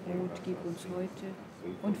tägliches Brot gib uns heute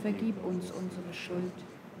und vergib uns unsere Schuld,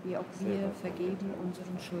 wie auch wir vergeben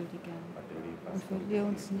unseren Schuldigern. Und verliere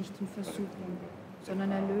uns nicht in Versuchung,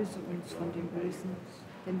 sondern erlöse uns von dem Bösen,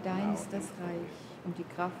 denn dein ist das Reich und die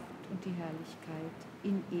Kraft und die Herrlichkeit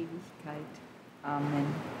in Ewigkeit. Amen.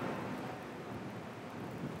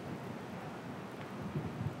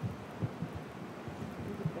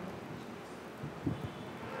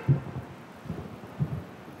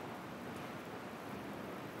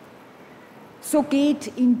 So geht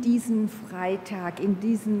in diesen Freitag, in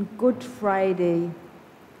diesen Good Friday,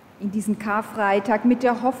 in diesen Karfreitag mit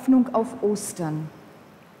der Hoffnung auf Ostern.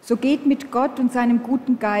 So geht mit Gott und seinem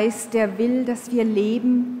guten Geist, der will, dass wir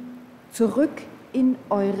leben, zurück in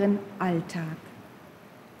euren Alltag.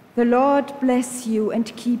 The Lord bless you and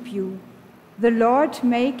keep you. The Lord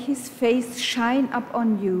make his face shine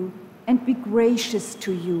upon you and be gracious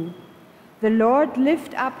to you. The Lord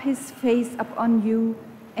lift up his face upon you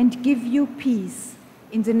and give you peace,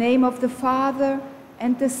 in the name of the Father,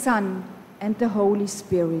 and the Son, and the Holy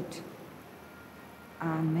Spirit.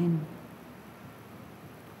 Amen.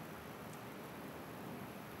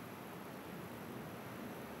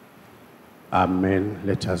 Amen.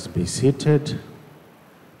 Let us be seated.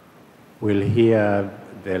 We'll hear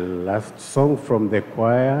the last song from the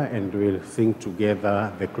choir, and we'll sing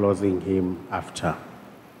together the closing hymn after.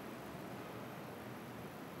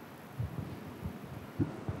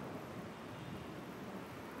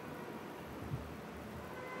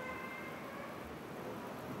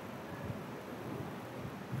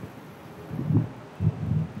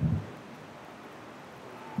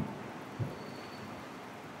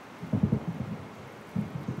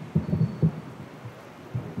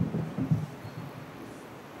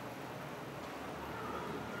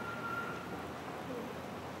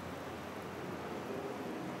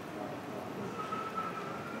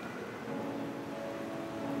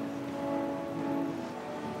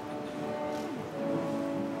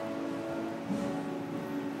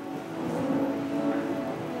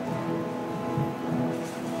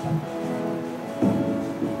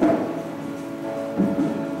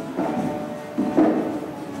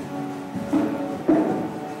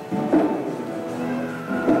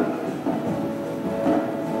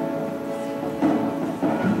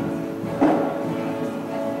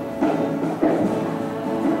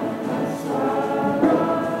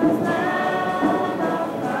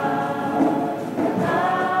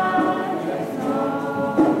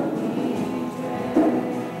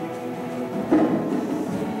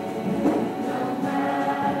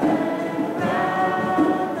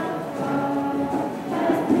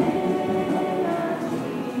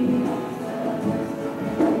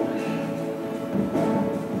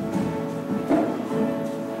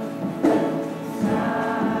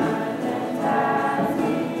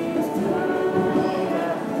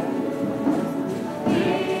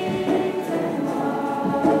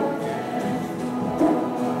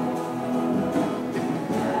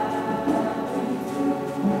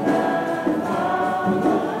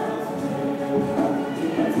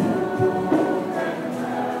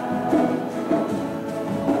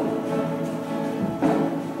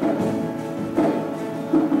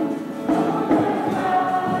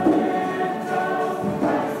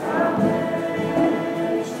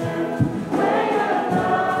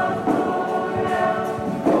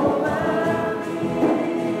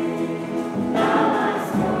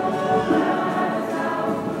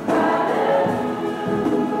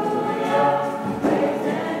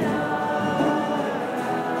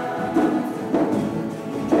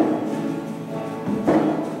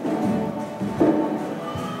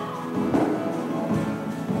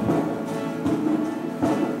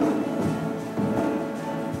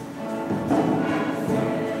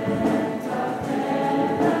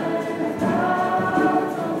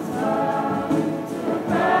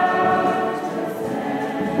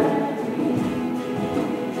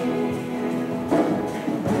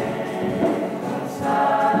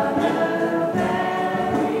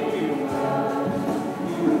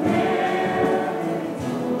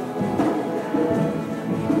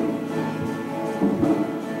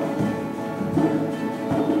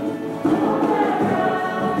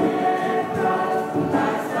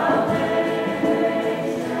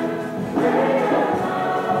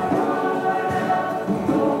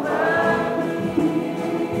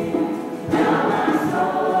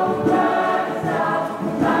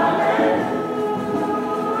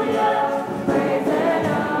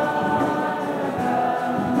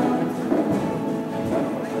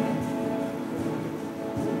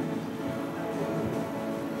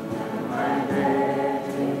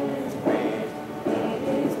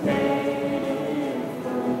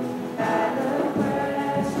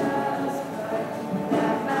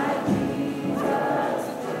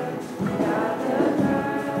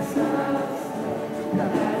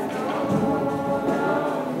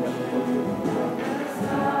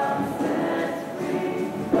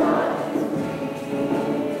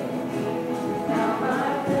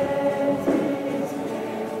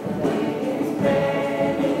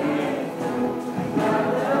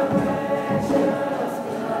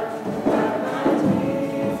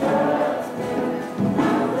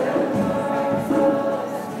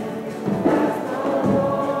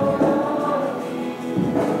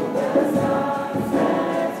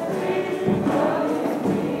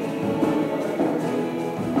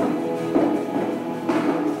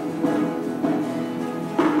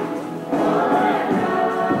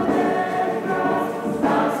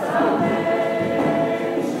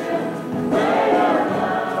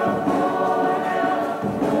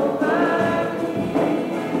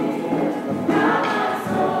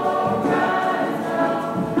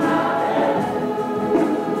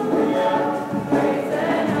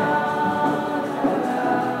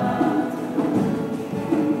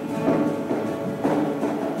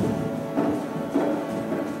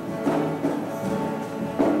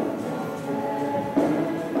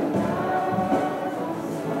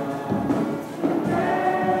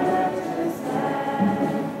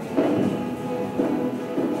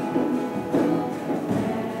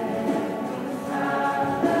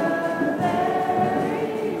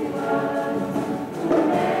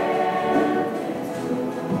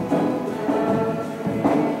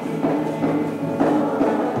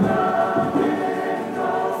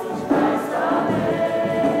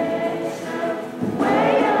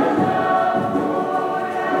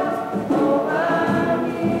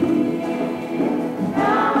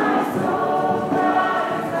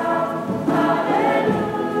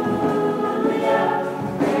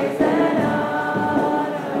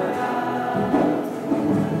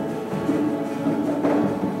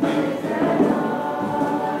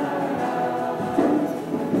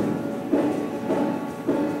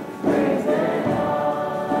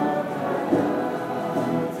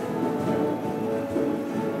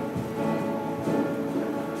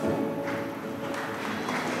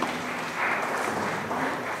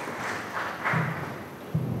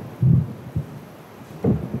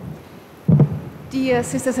 Dear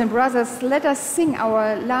sisters and brothers, let us sing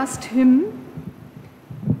our last hymn.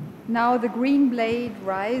 Now the green blade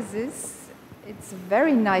rises. It's a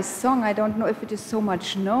very nice song. I don't know if it is so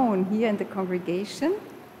much known here in the congregation.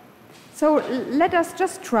 So let us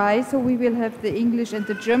just try. So we will have the English and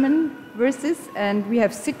the German verses, and we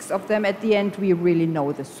have 6 of them. At the end, we really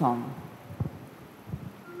know the song.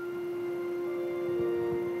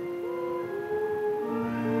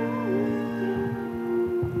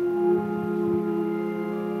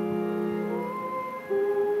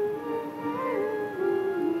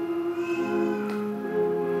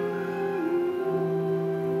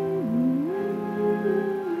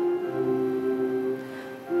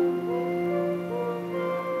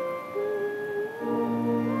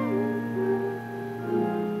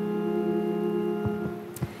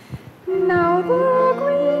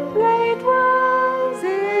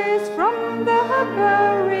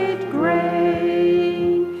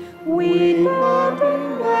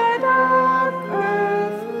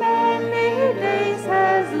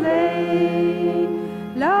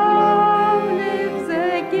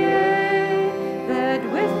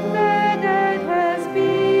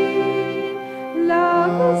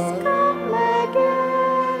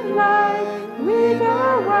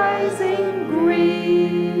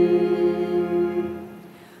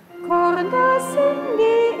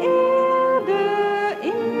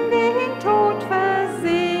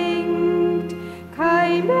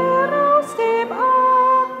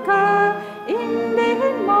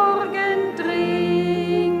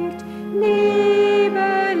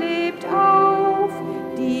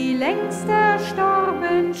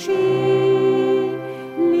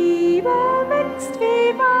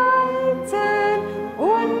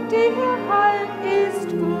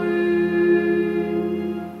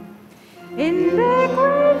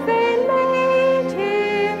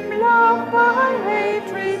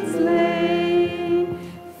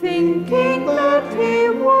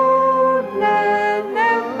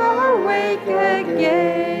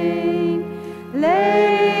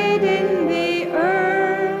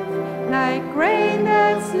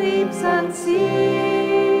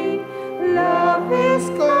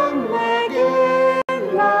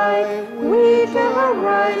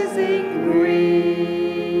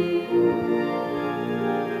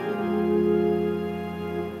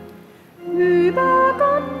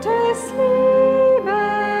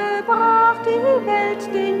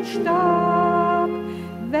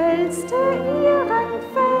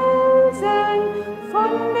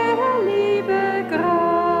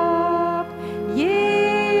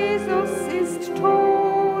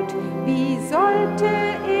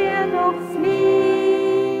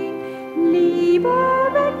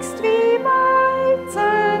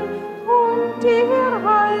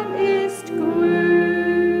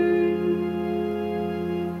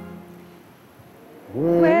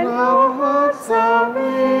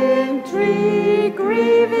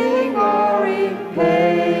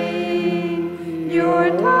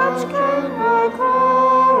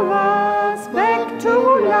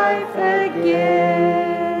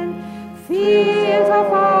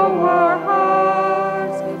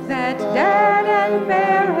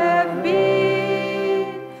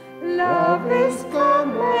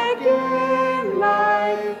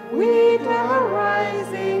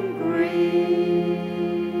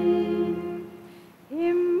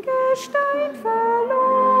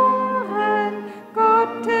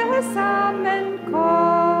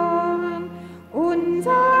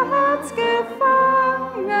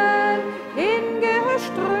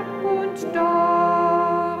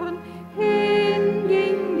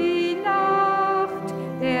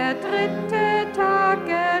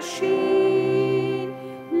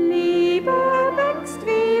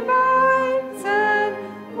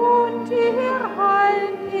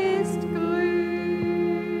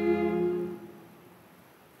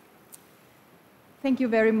 Thank you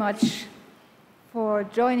very much for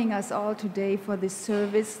joining us all today for this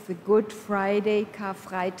service, the Good Friday,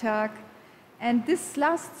 Karfreitag. And this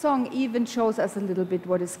last song even shows us a little bit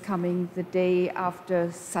what is coming the day after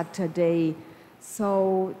Saturday.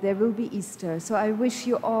 So there will be Easter. So I wish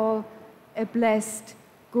you all a blessed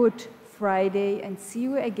Good Friday and see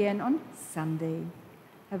you again on Sunday.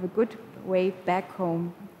 Have a good way back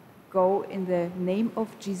home. Go in the name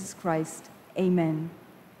of Jesus Christ. Amen.